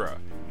extra.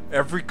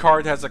 Every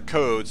card has a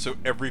code, so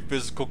every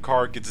physical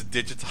card gets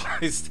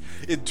digitized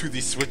into the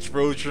Switch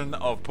version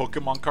of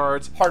Pokemon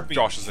cards. Heartbeat.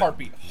 We're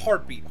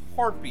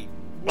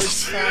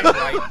trying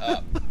right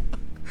up.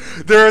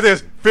 There it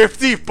is,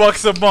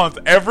 $50 a month,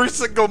 every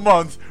single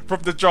month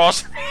from the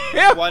Josh.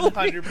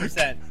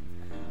 100%.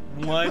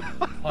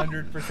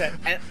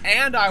 100%.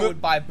 And I would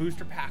buy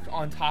booster packs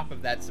on top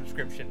of that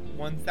subscription.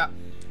 1,000.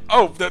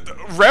 Oh, the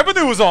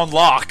revenue is on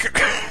lock.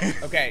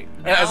 Okay.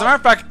 As a matter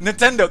of fact,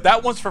 Nintendo,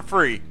 that one's for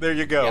free. There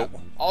you go. Yeah.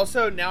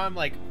 Also, now I'm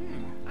like,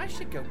 I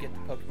should go get the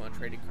Pokemon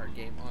trading card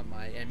game on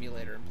my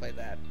emulator and play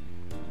that.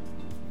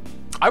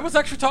 I was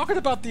actually talking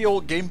about the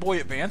old Game Boy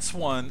Advance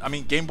one,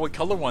 Game Boy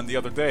Color one the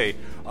other day.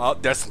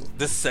 This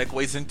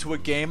segues into a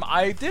game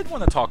I did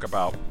want to talk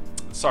about.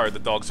 Sorry, the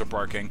dogs are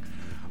barking.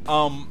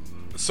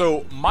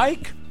 So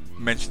Mike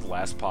mentioned the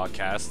last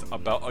podcast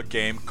about a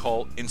game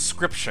called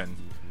Inscription.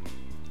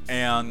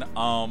 And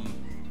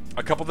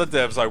a couple of the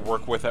devs I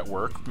work with at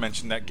work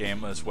mentioned that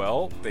game as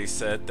well. They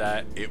said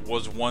that it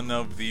was one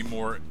of the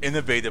more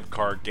innovative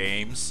card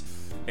games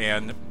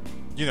and,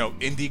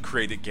 indie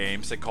created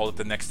games. They called it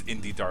the next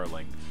indie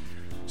darling.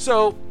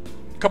 So,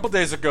 a couple of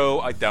days ago,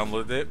 I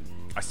downloaded it.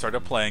 I started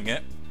playing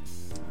it.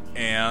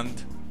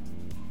 And,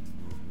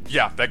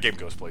 yeah, that game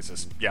goes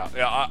places. Yeah,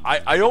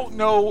 I don't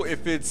know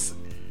if it's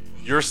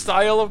your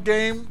style of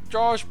game,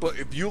 Josh, but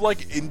if you like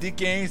indie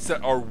games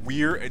that are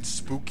weird and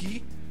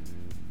spooky,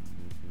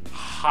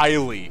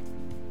 highly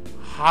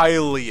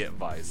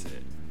advise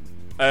it.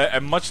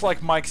 And much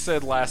like Mike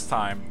said last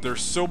time,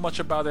 there's so much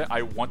about it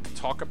I want to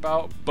talk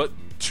about, but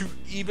to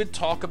even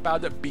talk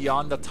about it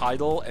beyond the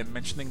title and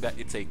mentioning that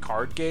it's a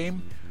card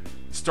game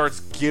starts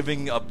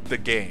giving up the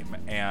game,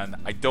 and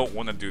I don't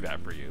want to do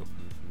that for you.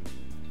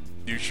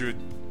 You should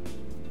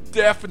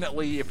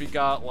definitely, if you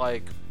got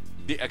like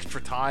the extra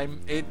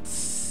time,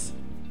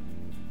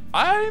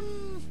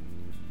 I'm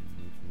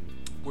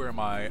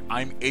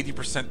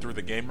 80% through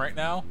the game right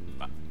now.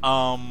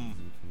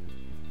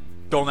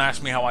 Don't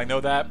ask me how I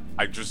know that.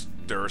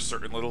 There are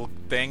certain little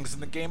things in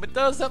the game it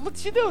does that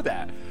lets you know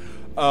that.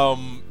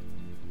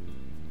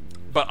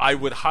 But I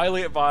would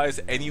highly advise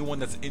anyone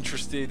that's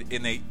interested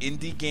in a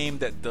indie game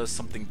that does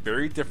something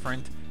very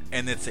different,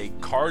 and it's a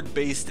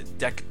card-based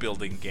deck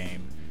building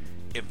game.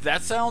 If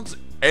that sounds,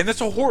 and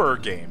it's a horror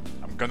game.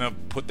 I'm gonna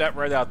put that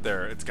right out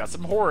there. It's got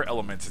some horror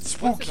elements. It's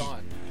spooky. What's it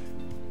on?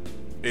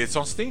 It's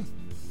on Steam,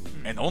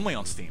 and only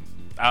on Steam.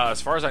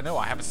 As far as I know,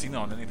 I haven't seen it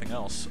on anything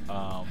else.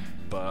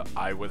 But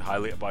I would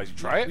highly advise you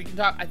try it. We can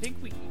talk. I think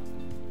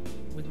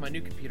with my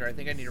new computer, I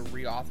think I need to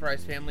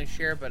reauthorize Family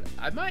Share, but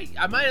I might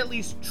at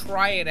least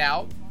try it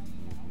out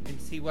and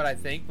see what I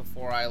think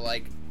before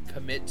I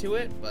commit to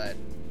it. But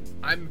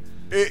I'm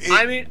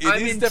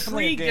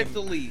intrigued at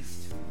the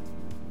least.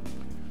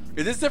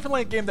 It is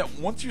definitely a game that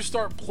once you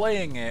start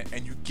playing it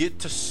and you get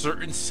to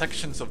certain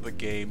sections of the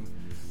game,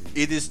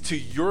 it is to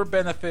your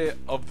benefit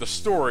of the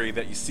story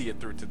that you see it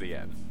through to the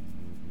end.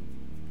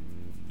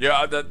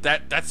 Yeah,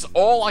 that's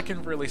all I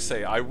can really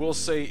say. I will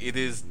say it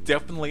is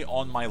definitely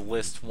on my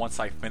list once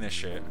I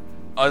finish it.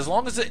 As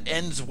long as it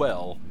ends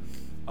well,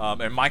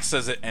 and Mike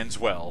says it ends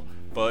well,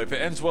 but if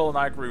it ends well and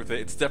I agree with it,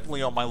 it's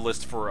definitely on my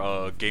list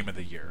for Game of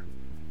the Year.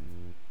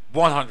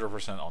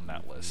 100% on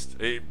that list.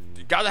 You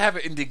gotta have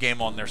an indie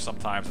game on there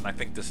sometimes, and I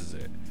think this is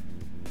it.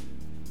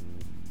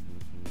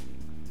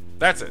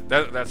 That's it.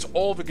 That's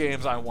all the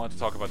games I want to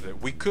talk about today.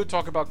 We could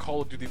talk about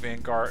Call of Duty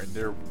Vanguard and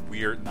their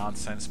weird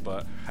nonsense,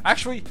 but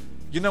actually,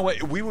 you know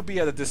what? We would be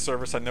at a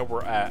disservice. I know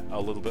we're at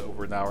a little bit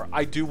over an hour.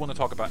 I do want to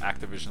talk about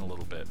Activision a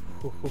little bit.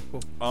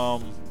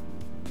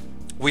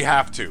 We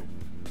have to.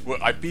 Well,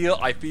 I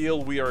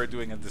feel we are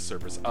doing a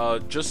disservice.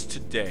 Just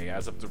today,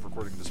 as of the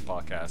recording of this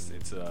podcast,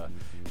 it's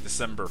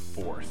December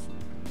 4th.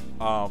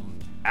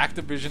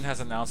 Activision has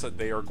announced that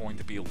they are going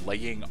to be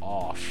laying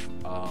off,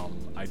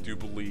 I do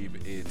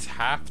believe it's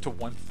half to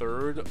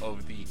 1/3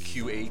 of the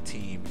QA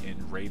team in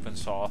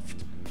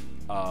Ravensoft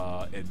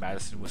in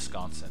Madison,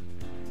 Wisconsin.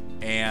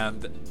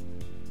 And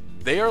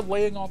they are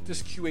laying off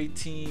this QA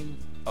team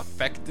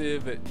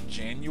effective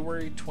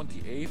January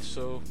 28th,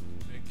 so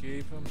they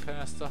gave them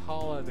past the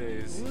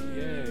holidays. Woo.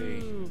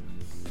 Yay.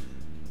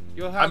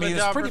 You'll have a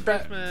job pretty for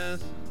bad.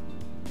 Christmas.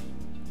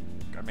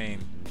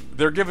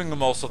 They're giving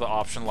them also the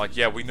option,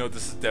 we know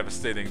this is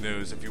devastating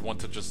news. If you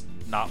want to just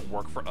not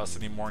work for us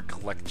anymore and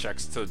collect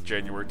checks to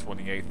January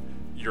 28th,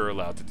 you're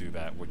allowed to do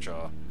that, which,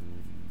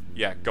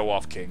 go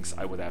off Kings.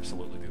 I would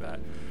absolutely do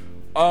that.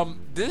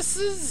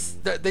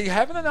 They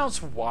haven't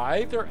announced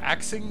why they're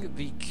axing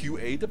the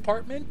QA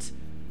department.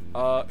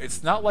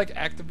 It's not like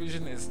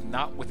Activision is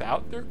not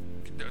without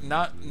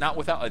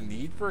a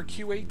need for a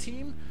QA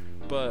team,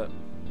 but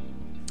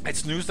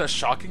it's news that's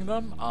shocking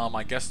them.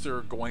 I guess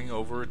they're going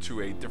over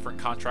to a different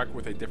contract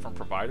with a different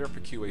provider for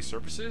QA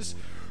services,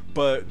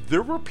 but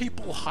there were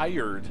people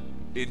hired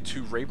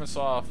into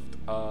Ravensoft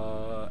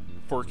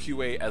for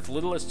QA as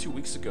little as 2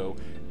 weeks ago,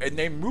 and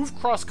they moved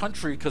cross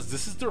country because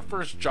this is their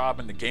first job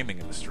in the gaming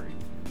industry.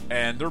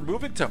 And they're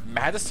moving to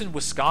Madison,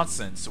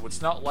 Wisconsin, so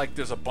it's not like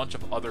there's a bunch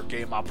of other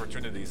game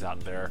opportunities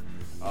out there.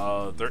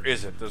 There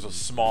isn't. There's a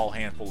small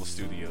handful of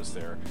studios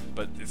there,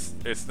 but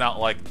it's not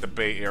like the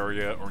Bay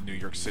Area or New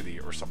York City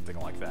or something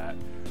like that.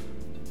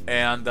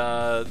 And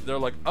they're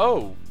like,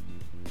 oh,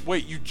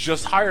 wait, you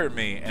just hired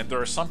me. And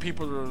there are some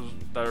people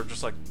that are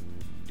just like,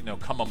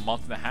 come a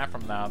month and a half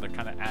from now, they're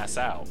kind of ass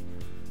out.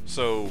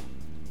 So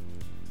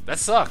that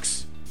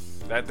sucks.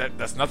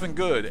 That's nothing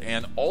good.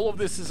 And all of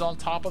this is on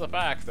top of the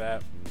fact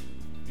that,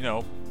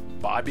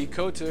 Bobby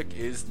Kotick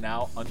is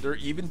now under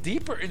even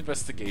deeper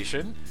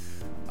investigation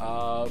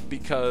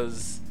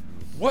because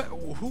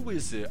who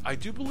is it? I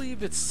do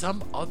believe it's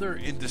some other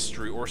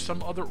industry or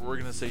some other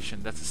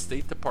organization that's a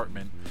State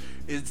Department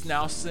is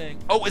now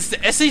saying, oh, it's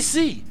the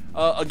SEC.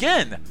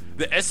 Again,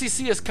 the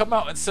SEC has come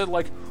out and said,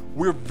 like,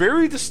 we're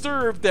very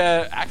disturbed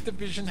that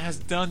Activision has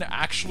done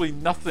actually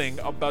nothing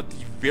about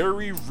the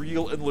very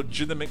real and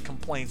legitimate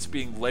complaints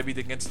being levied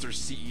against their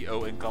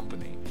CEO and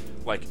company.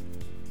 Like,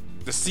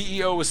 the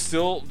CEO is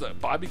still,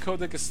 Bobby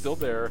Kotick is still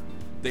there.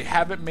 They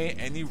haven't made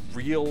any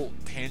real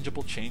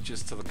tangible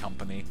changes to the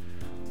company.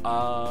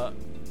 And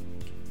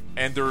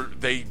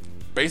they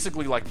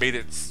basically made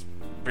it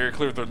very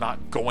clear they're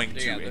not going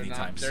to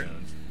anytime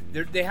soon.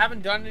 They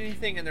haven't done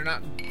anything, and they're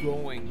not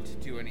going to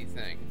do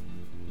anything.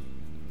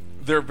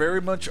 They're very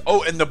much...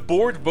 Oh, and the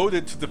board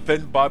voted to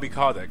defend Bobby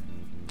Kotick.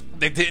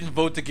 They didn't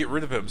vote to get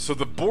rid of him. So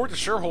the board of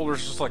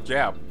shareholders is just like,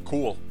 yeah,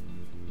 cool.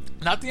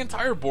 Not the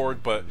entire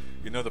board, but,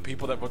 the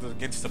people that voted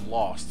against him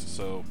lost.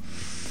 So...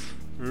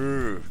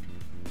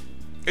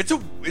 It's a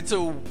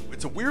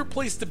weird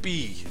place to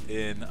be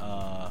in,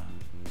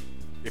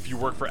 if you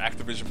work for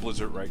Activision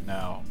Blizzard right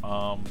now.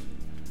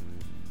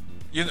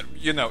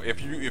 If you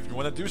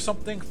want to do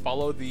something,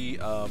 follow the...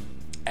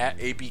 at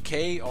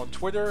ABK on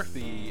Twitter,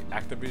 the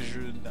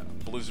Activision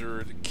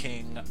Blizzard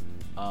King.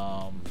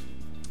 What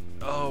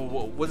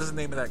is the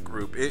name of that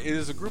group? It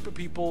is a group of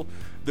people.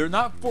 They're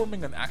not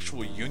forming an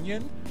actual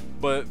union,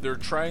 but they're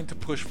trying to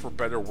push for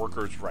better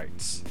workers'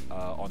 rights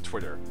on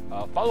Twitter.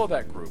 Follow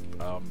that group.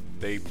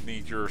 They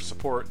need your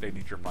support. They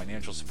need your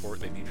financial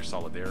support. They need your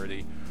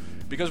solidarity,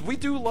 because we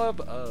do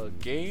love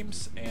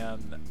games,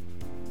 and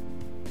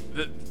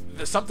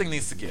something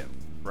needs to give,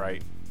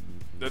 right?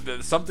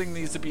 Something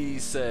needs to be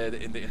said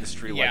in the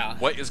industry. Yeah.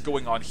 Like, what is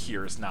going on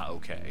here is not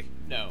okay.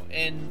 No,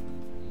 and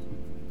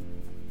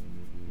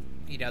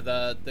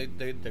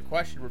the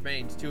question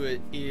remains to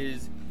it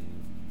is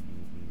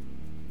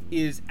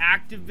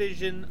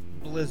Activision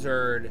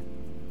Blizzard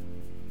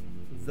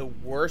the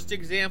worst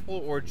example,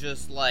 or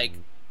just like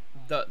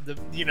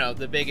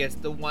the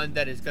biggest, the one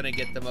that is going to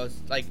get the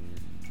most, like,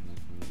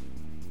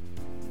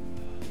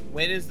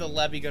 when is the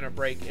levee going to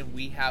break and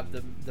we have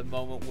the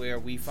moment where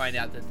we find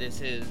out that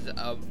this is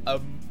a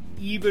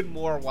even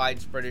more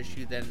widespread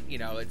issue than,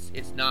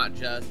 it's not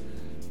just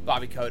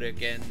Bobby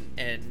Kotick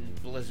and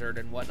Blizzard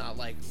and whatnot.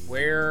 Like,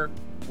 where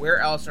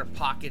else are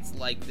pockets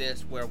like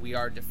this where we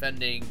are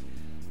defending,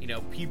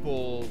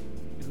 people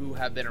who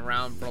have been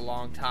around for a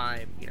long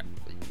time,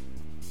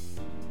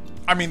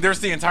 I mean, there's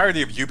the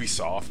entirety of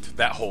Ubisoft,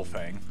 that whole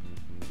thing.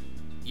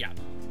 Yeah.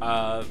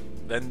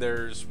 Then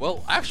there's,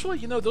 well, actually,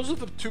 those are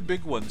the two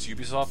big ones,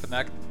 Ubisoft and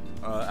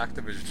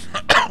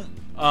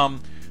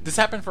Activision. This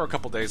happened for a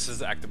couple days. This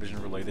is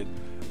Activision related.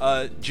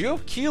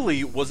 Geoff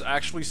Keighley was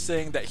actually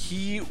saying that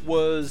he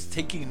was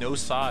taking no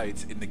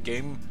sides in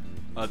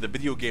the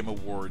Video Game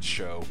Awards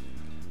show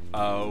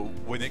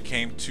when it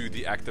came to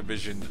the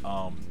Activision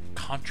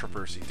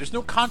controversy. There's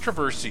no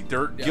controversy.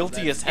 They're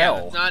guilty as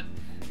hell.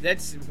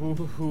 That's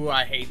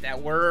I hate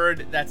that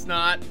word. That's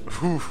not.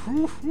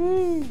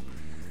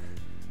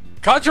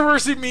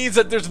 Controversy means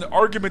that there's an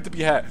argument to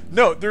be had.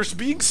 No, they're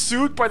being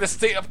sued by the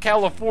state of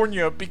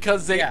California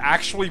because they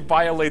actually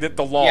violated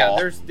the law.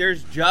 Yeah,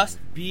 there's just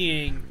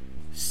being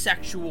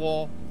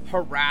sexual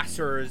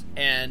harassers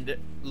and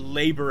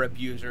labor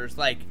abusers.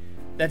 Like,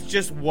 that's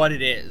just what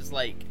it is.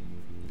 Like,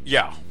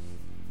 yeah,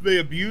 they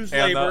abuse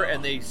labor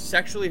and they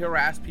sexually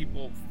harass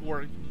people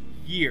for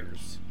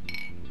years.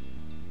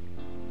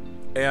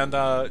 And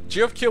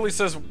Geoff Keighley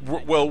says,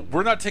 well,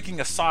 we're not taking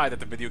a side at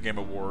the Video Game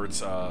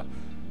Awards,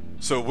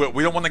 so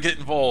we don't want to get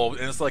involved.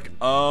 And it's like,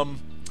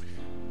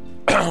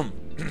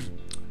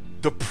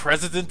 the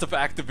president of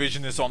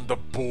Activision is on the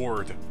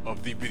board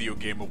of the Video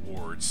Game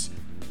Awards.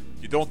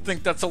 You don't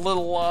think that's a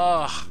little,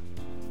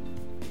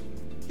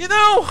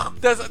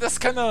 that's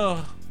kind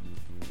of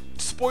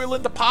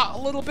spoiling the pot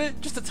a little bit,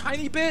 just a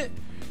tiny bit?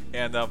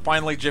 And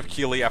finally, Jeff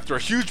Keighley, after a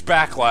huge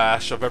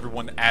backlash of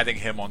everyone adding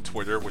him on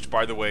Twitter, which,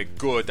 by the way,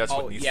 good, that's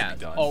what needs to be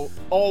done.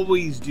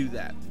 Always do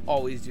that.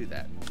 Always do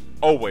that.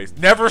 Always.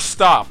 Never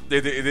stop.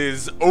 It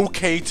is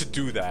okay to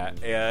do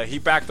that. He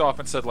backed off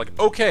and said, like,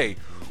 okay,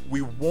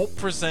 we won't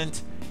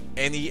present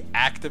any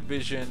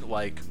Activision,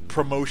 like,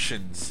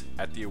 promotions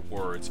at the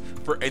awards.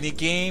 For any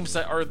games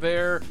that are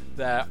there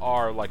that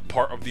are, like,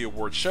 part of the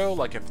award show,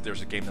 like if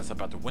there's a game that's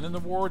about to win an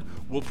award,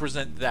 we'll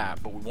present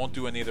that, but we won't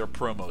do any of their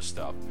promo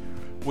stuff.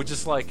 Which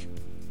is, like,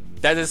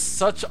 that is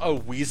such a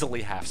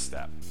weaselly half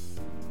step.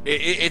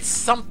 It's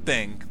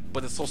something,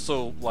 but it's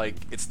also, like,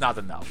 it's not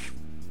enough.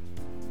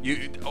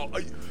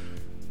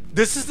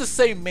 This is the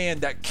same man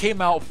that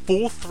came out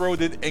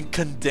full-throated and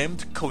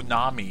condemned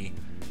Konami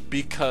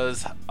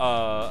because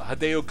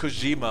Hideo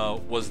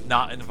Kojima was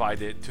not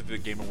invited to the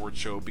Game Awards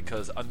show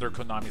because under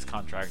Konami's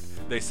contract,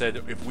 they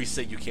said if we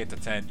say you can't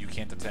attend,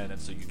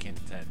 and so you can't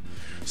attend.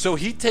 So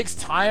he takes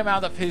time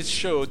out of his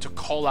show to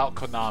call out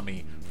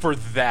Konami for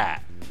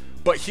that.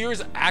 But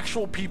here's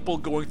actual people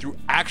going through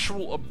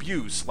actual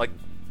abuse, like,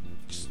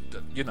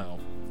 you know,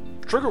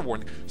 trigger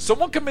warning.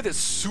 Someone committed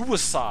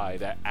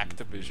suicide at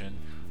Activision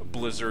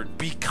Blizzard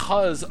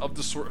because of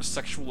the sort of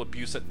sexual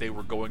abuse that they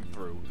were going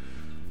through.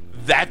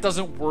 That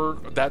doesn't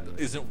work. That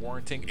isn't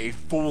warranting a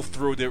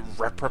full-throated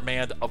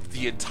reprimand of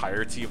the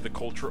entirety of the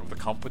culture of the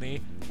company.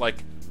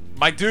 Like,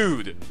 my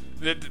dude,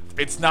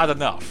 it's not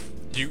enough.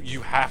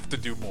 You have to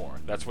do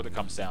more. That's what it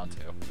comes down to.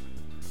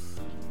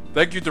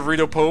 Thank you,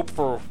 Dorito Pope,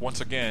 for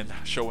once again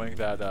showing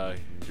that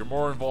you're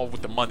more involved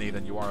with the money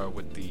than you are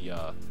with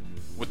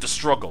the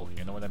struggle.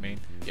 You know what I mean?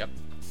 Yep.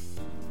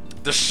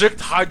 The Shicht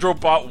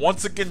Hydrobot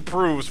once again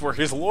proves where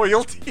his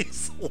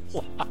loyalties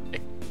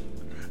lie.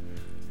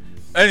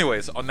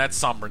 Anyways, on that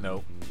somber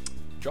note,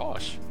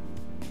 Josh,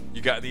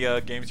 you got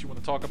any games you want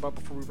to talk about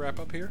before we wrap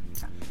up here?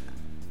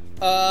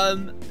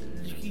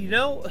 You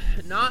know,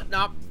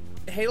 not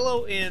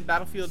Halo and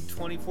Battlefield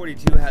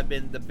 2042 have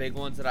been the big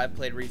ones that I've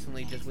played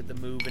recently, just with the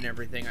move and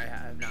everything. I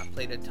have not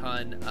played a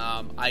ton.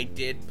 I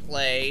did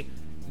play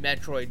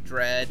Metroid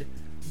Dread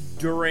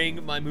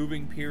during my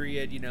moving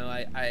period. You know,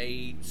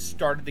 I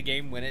started the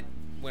game when it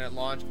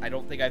launched. I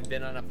don't think I've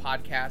been on a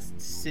podcast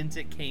since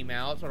it came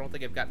out, so I don't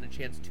think I've gotten a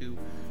chance to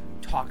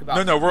talk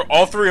about. No, we're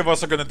all three of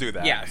us are going to do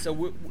that. Yeah,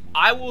 so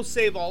I will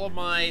save all of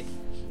my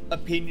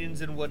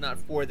opinions and whatnot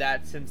for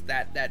that, since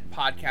that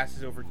podcast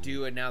is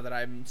overdue, and now that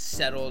I'm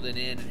settled and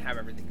in and have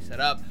everything set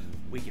up,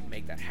 we can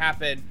make that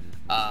happen.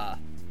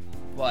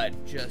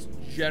 But just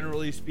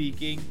generally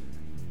speaking,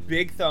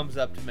 big thumbs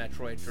up to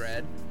Metroid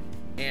Dread,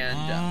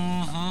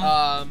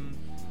 and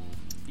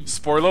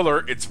spoiler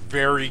alert, it's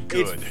very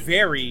good. It's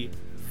very,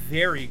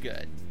 very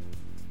good.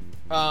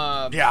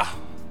 Yeah.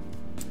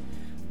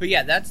 But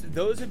yeah,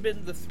 those have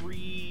been the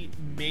three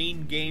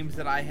main games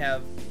that I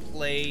have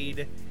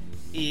played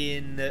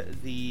in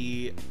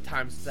the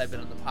time since I've been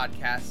on the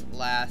podcast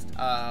last.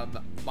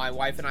 My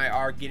wife and I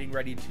are getting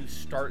ready to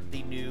start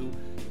the new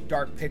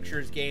Dark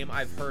Pictures game.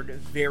 I've heard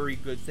very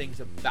good things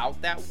about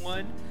that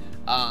one.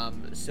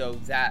 So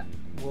that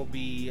will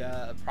be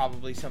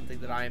probably something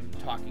that I'm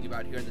talking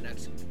about here in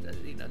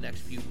the next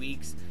few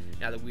weeks.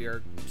 Now that we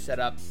are set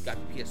up, got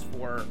the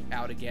PS4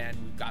 out again,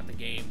 we've got the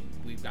game,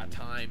 we've got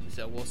time,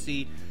 so we'll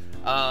see.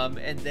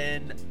 And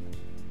then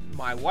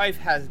my wife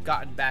has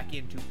gotten back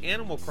into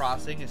Animal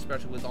Crossing,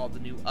 especially with all the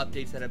new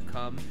updates that have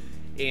come.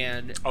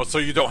 And so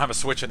you don't have a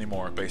Switch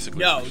anymore, basically?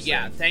 No,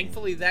 yeah.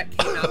 Thankfully, that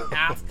came out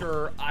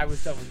after I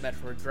was done with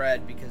Metroid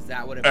Dread, because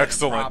that would have been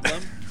excellent. A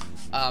problem.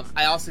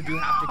 I also do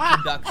have to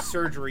conduct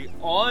surgery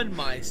on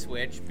my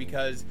Switch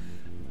because,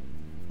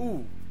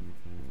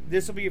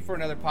 this will be for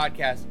another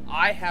podcast.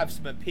 I have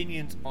some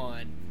opinions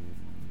on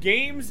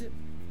games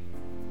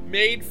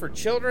made for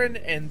children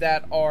and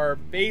that are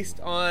based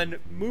on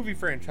movie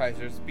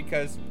franchises,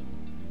 because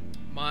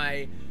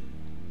my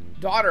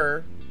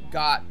daughter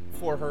got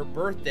for her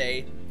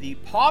birthday the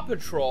Paw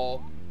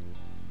Patrol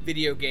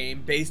video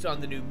game based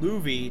on the new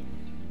movie,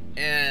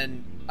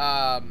 and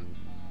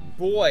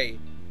boy,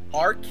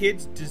 our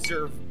kids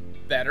deserve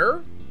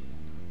better?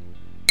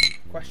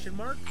 Question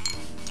mark.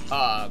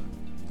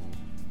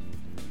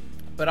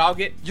 But I'll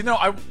get... You know,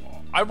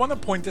 I want to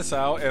point this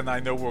out, and I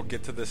know we'll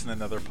get to this in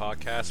another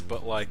podcast,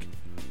 but, like,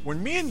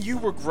 when me and you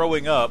were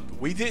growing up,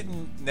 we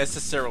didn't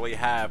necessarily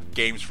have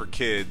games for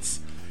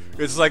kids.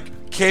 It's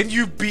like, can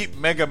you beat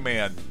Mega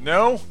Man?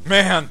 No?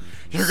 Man,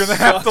 you're going to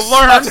have to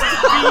learn.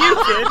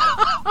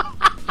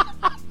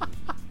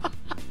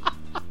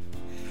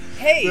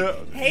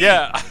 Hey,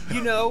 yeah.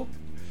 You know,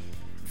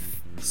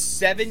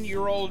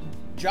 7-year-old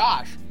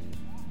Josh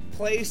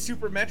plays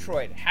Super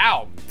Metroid.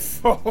 How?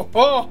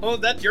 Oh,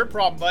 that's your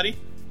problem, buddy.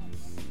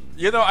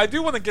 You know, I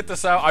do want to get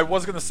this out. I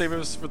was going to save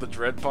this for the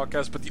Dread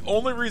podcast, but the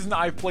only reason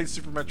I played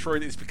Super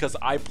Metroid is because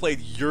I played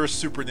your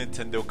Super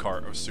Nintendo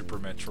cart of Super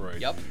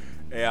Metroid. Yep.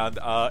 And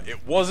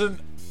it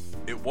wasn't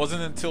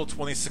until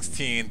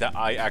 2016 that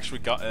I actually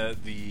got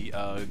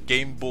the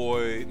Game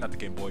Boy, not the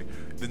Game Boy,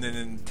 the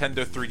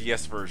Nintendo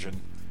 3DS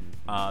version,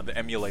 the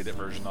emulated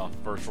version of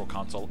Virtual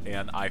Console,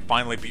 and I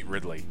finally beat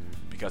Ridley.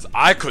 because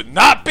I could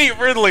not beat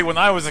Ridley when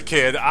I was a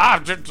kid.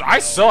 I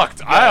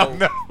sucked. I don't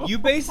know. You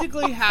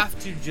basically have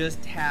to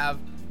just have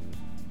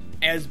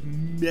as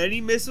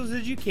many missiles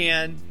as you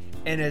can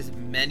and as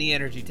many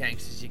energy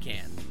tanks as you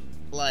can.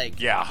 Like,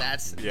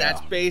 that's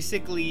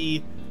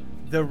basically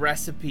the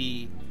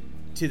recipe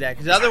to that.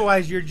 Because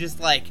otherwise, you're just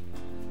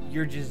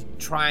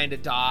trying to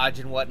dodge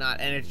and whatnot,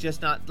 and it's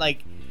just not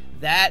like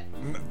that.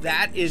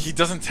 That is. He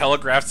doesn't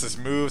telegraph his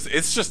moves.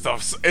 It's just a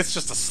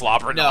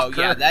slobber knocker.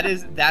 No, yeah,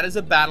 that is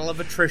a battle of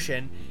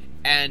attrition,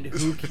 and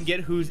who can get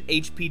whose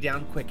HP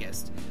down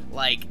quickest.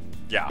 Like,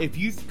 if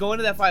you go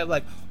into that fight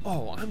like,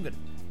 oh, I'm gonna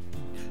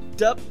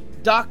duck,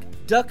 dive,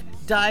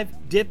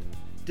 dip,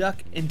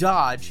 duck, and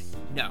dodge.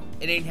 No,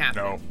 it ain't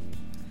happening. No.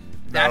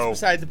 That's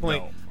beside the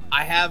point.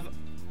 No.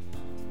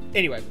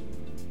 Anyway,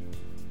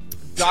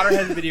 daughter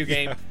has a video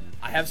game.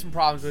 I have some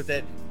problems with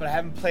it, but I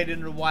haven't played it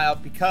in a while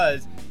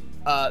because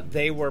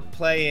they were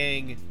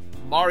playing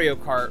Mario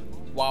Kart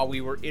while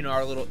we were in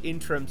our little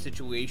interim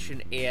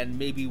situation, and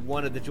maybe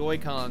one of the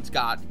Joy-Cons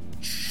got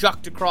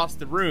chucked across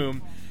the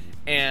room,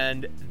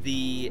 and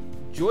the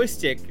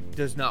joystick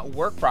does not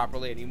work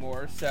properly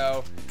anymore.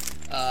 So,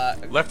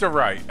 left or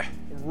right?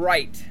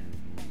 Right.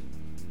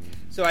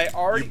 So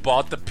you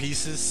bought the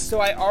pieces? So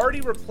I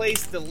already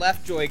replaced the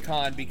left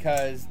Joy-Con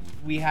because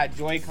we had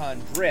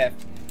Joy-Con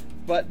drift,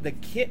 but the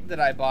kit that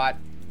I bought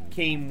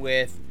came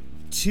with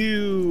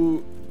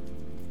two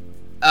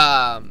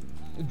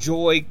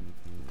joystick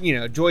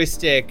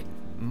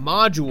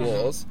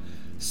modules.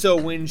 So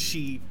when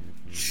she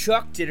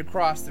chucked it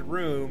across the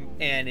room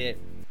and it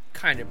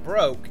kind of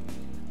broke,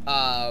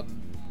 I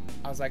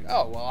was like,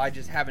 oh, well, I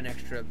just have an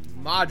extra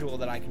module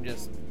that I can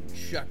just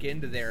chuck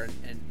into there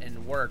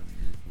and work.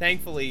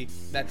 Thankfully,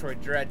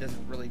 Metroid Dread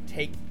doesn't really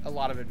take a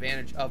lot of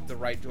advantage of the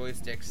right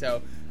joystick,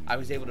 so I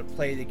was able to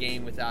play the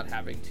game without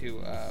having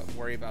to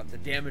worry about the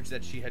damage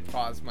that she had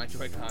caused my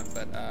Joy-Con,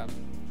 but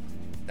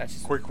that's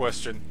just... Quick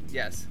question.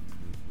 Yes.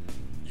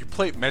 You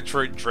played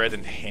Metroid Dread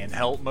in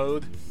handheld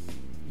mode?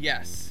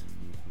 Yes.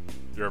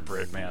 You're a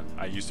brave man.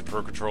 I used a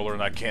Pro Controller,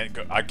 and I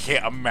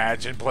can't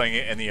imagine playing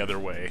it any other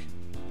way.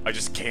 I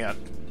just can't.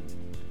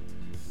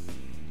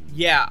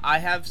 Yeah, I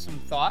have some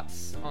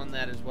thoughts on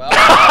that as well.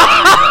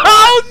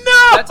 Oh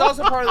no! That's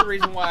also part of the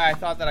reason why I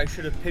thought that I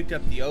should have picked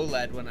up the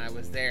OLED when I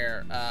was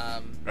there.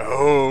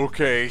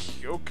 Okay,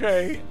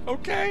 all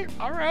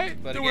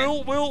right. But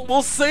again,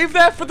 we'll save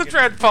that for the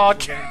Dread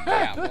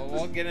podcast.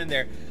 We'll get in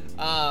there.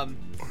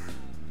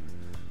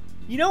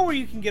 You know where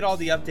you can get all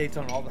the updates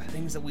on all the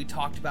things that we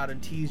talked about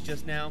and teased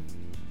just now?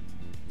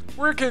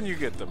 Where can you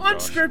get them,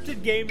 Josh?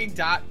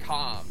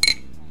 Unscriptedgaming.com.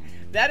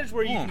 That is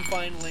where you can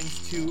find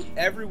links to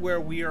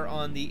everywhere we are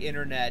on the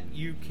internet.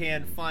 You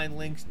can find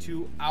links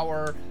to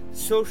our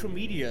social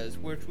medias,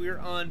 which we are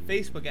on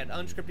Facebook at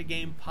Unscripted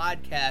Game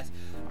Podcast,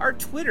 our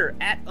Twitter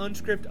at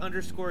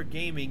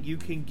unscript_gaming. You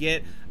can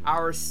get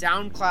our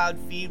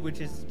SoundCloud feed,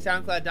 which is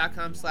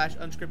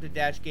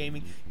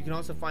soundcloud.com/unscripted-gaming. You can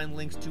also find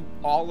links to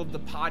all of the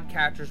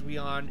podcatchers we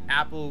on: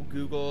 Apple,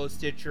 Google,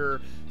 Stitcher,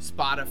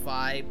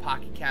 Spotify,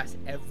 Pocket Cast,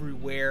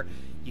 everywhere.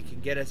 You can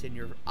get us in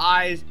your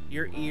eyes,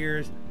 your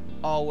ears,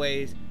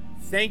 always.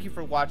 Thank you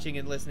for watching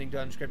and listening to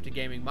Unscripted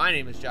Gaming. My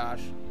name is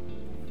Josh.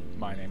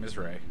 My name is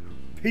Ray.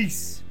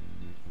 Peace.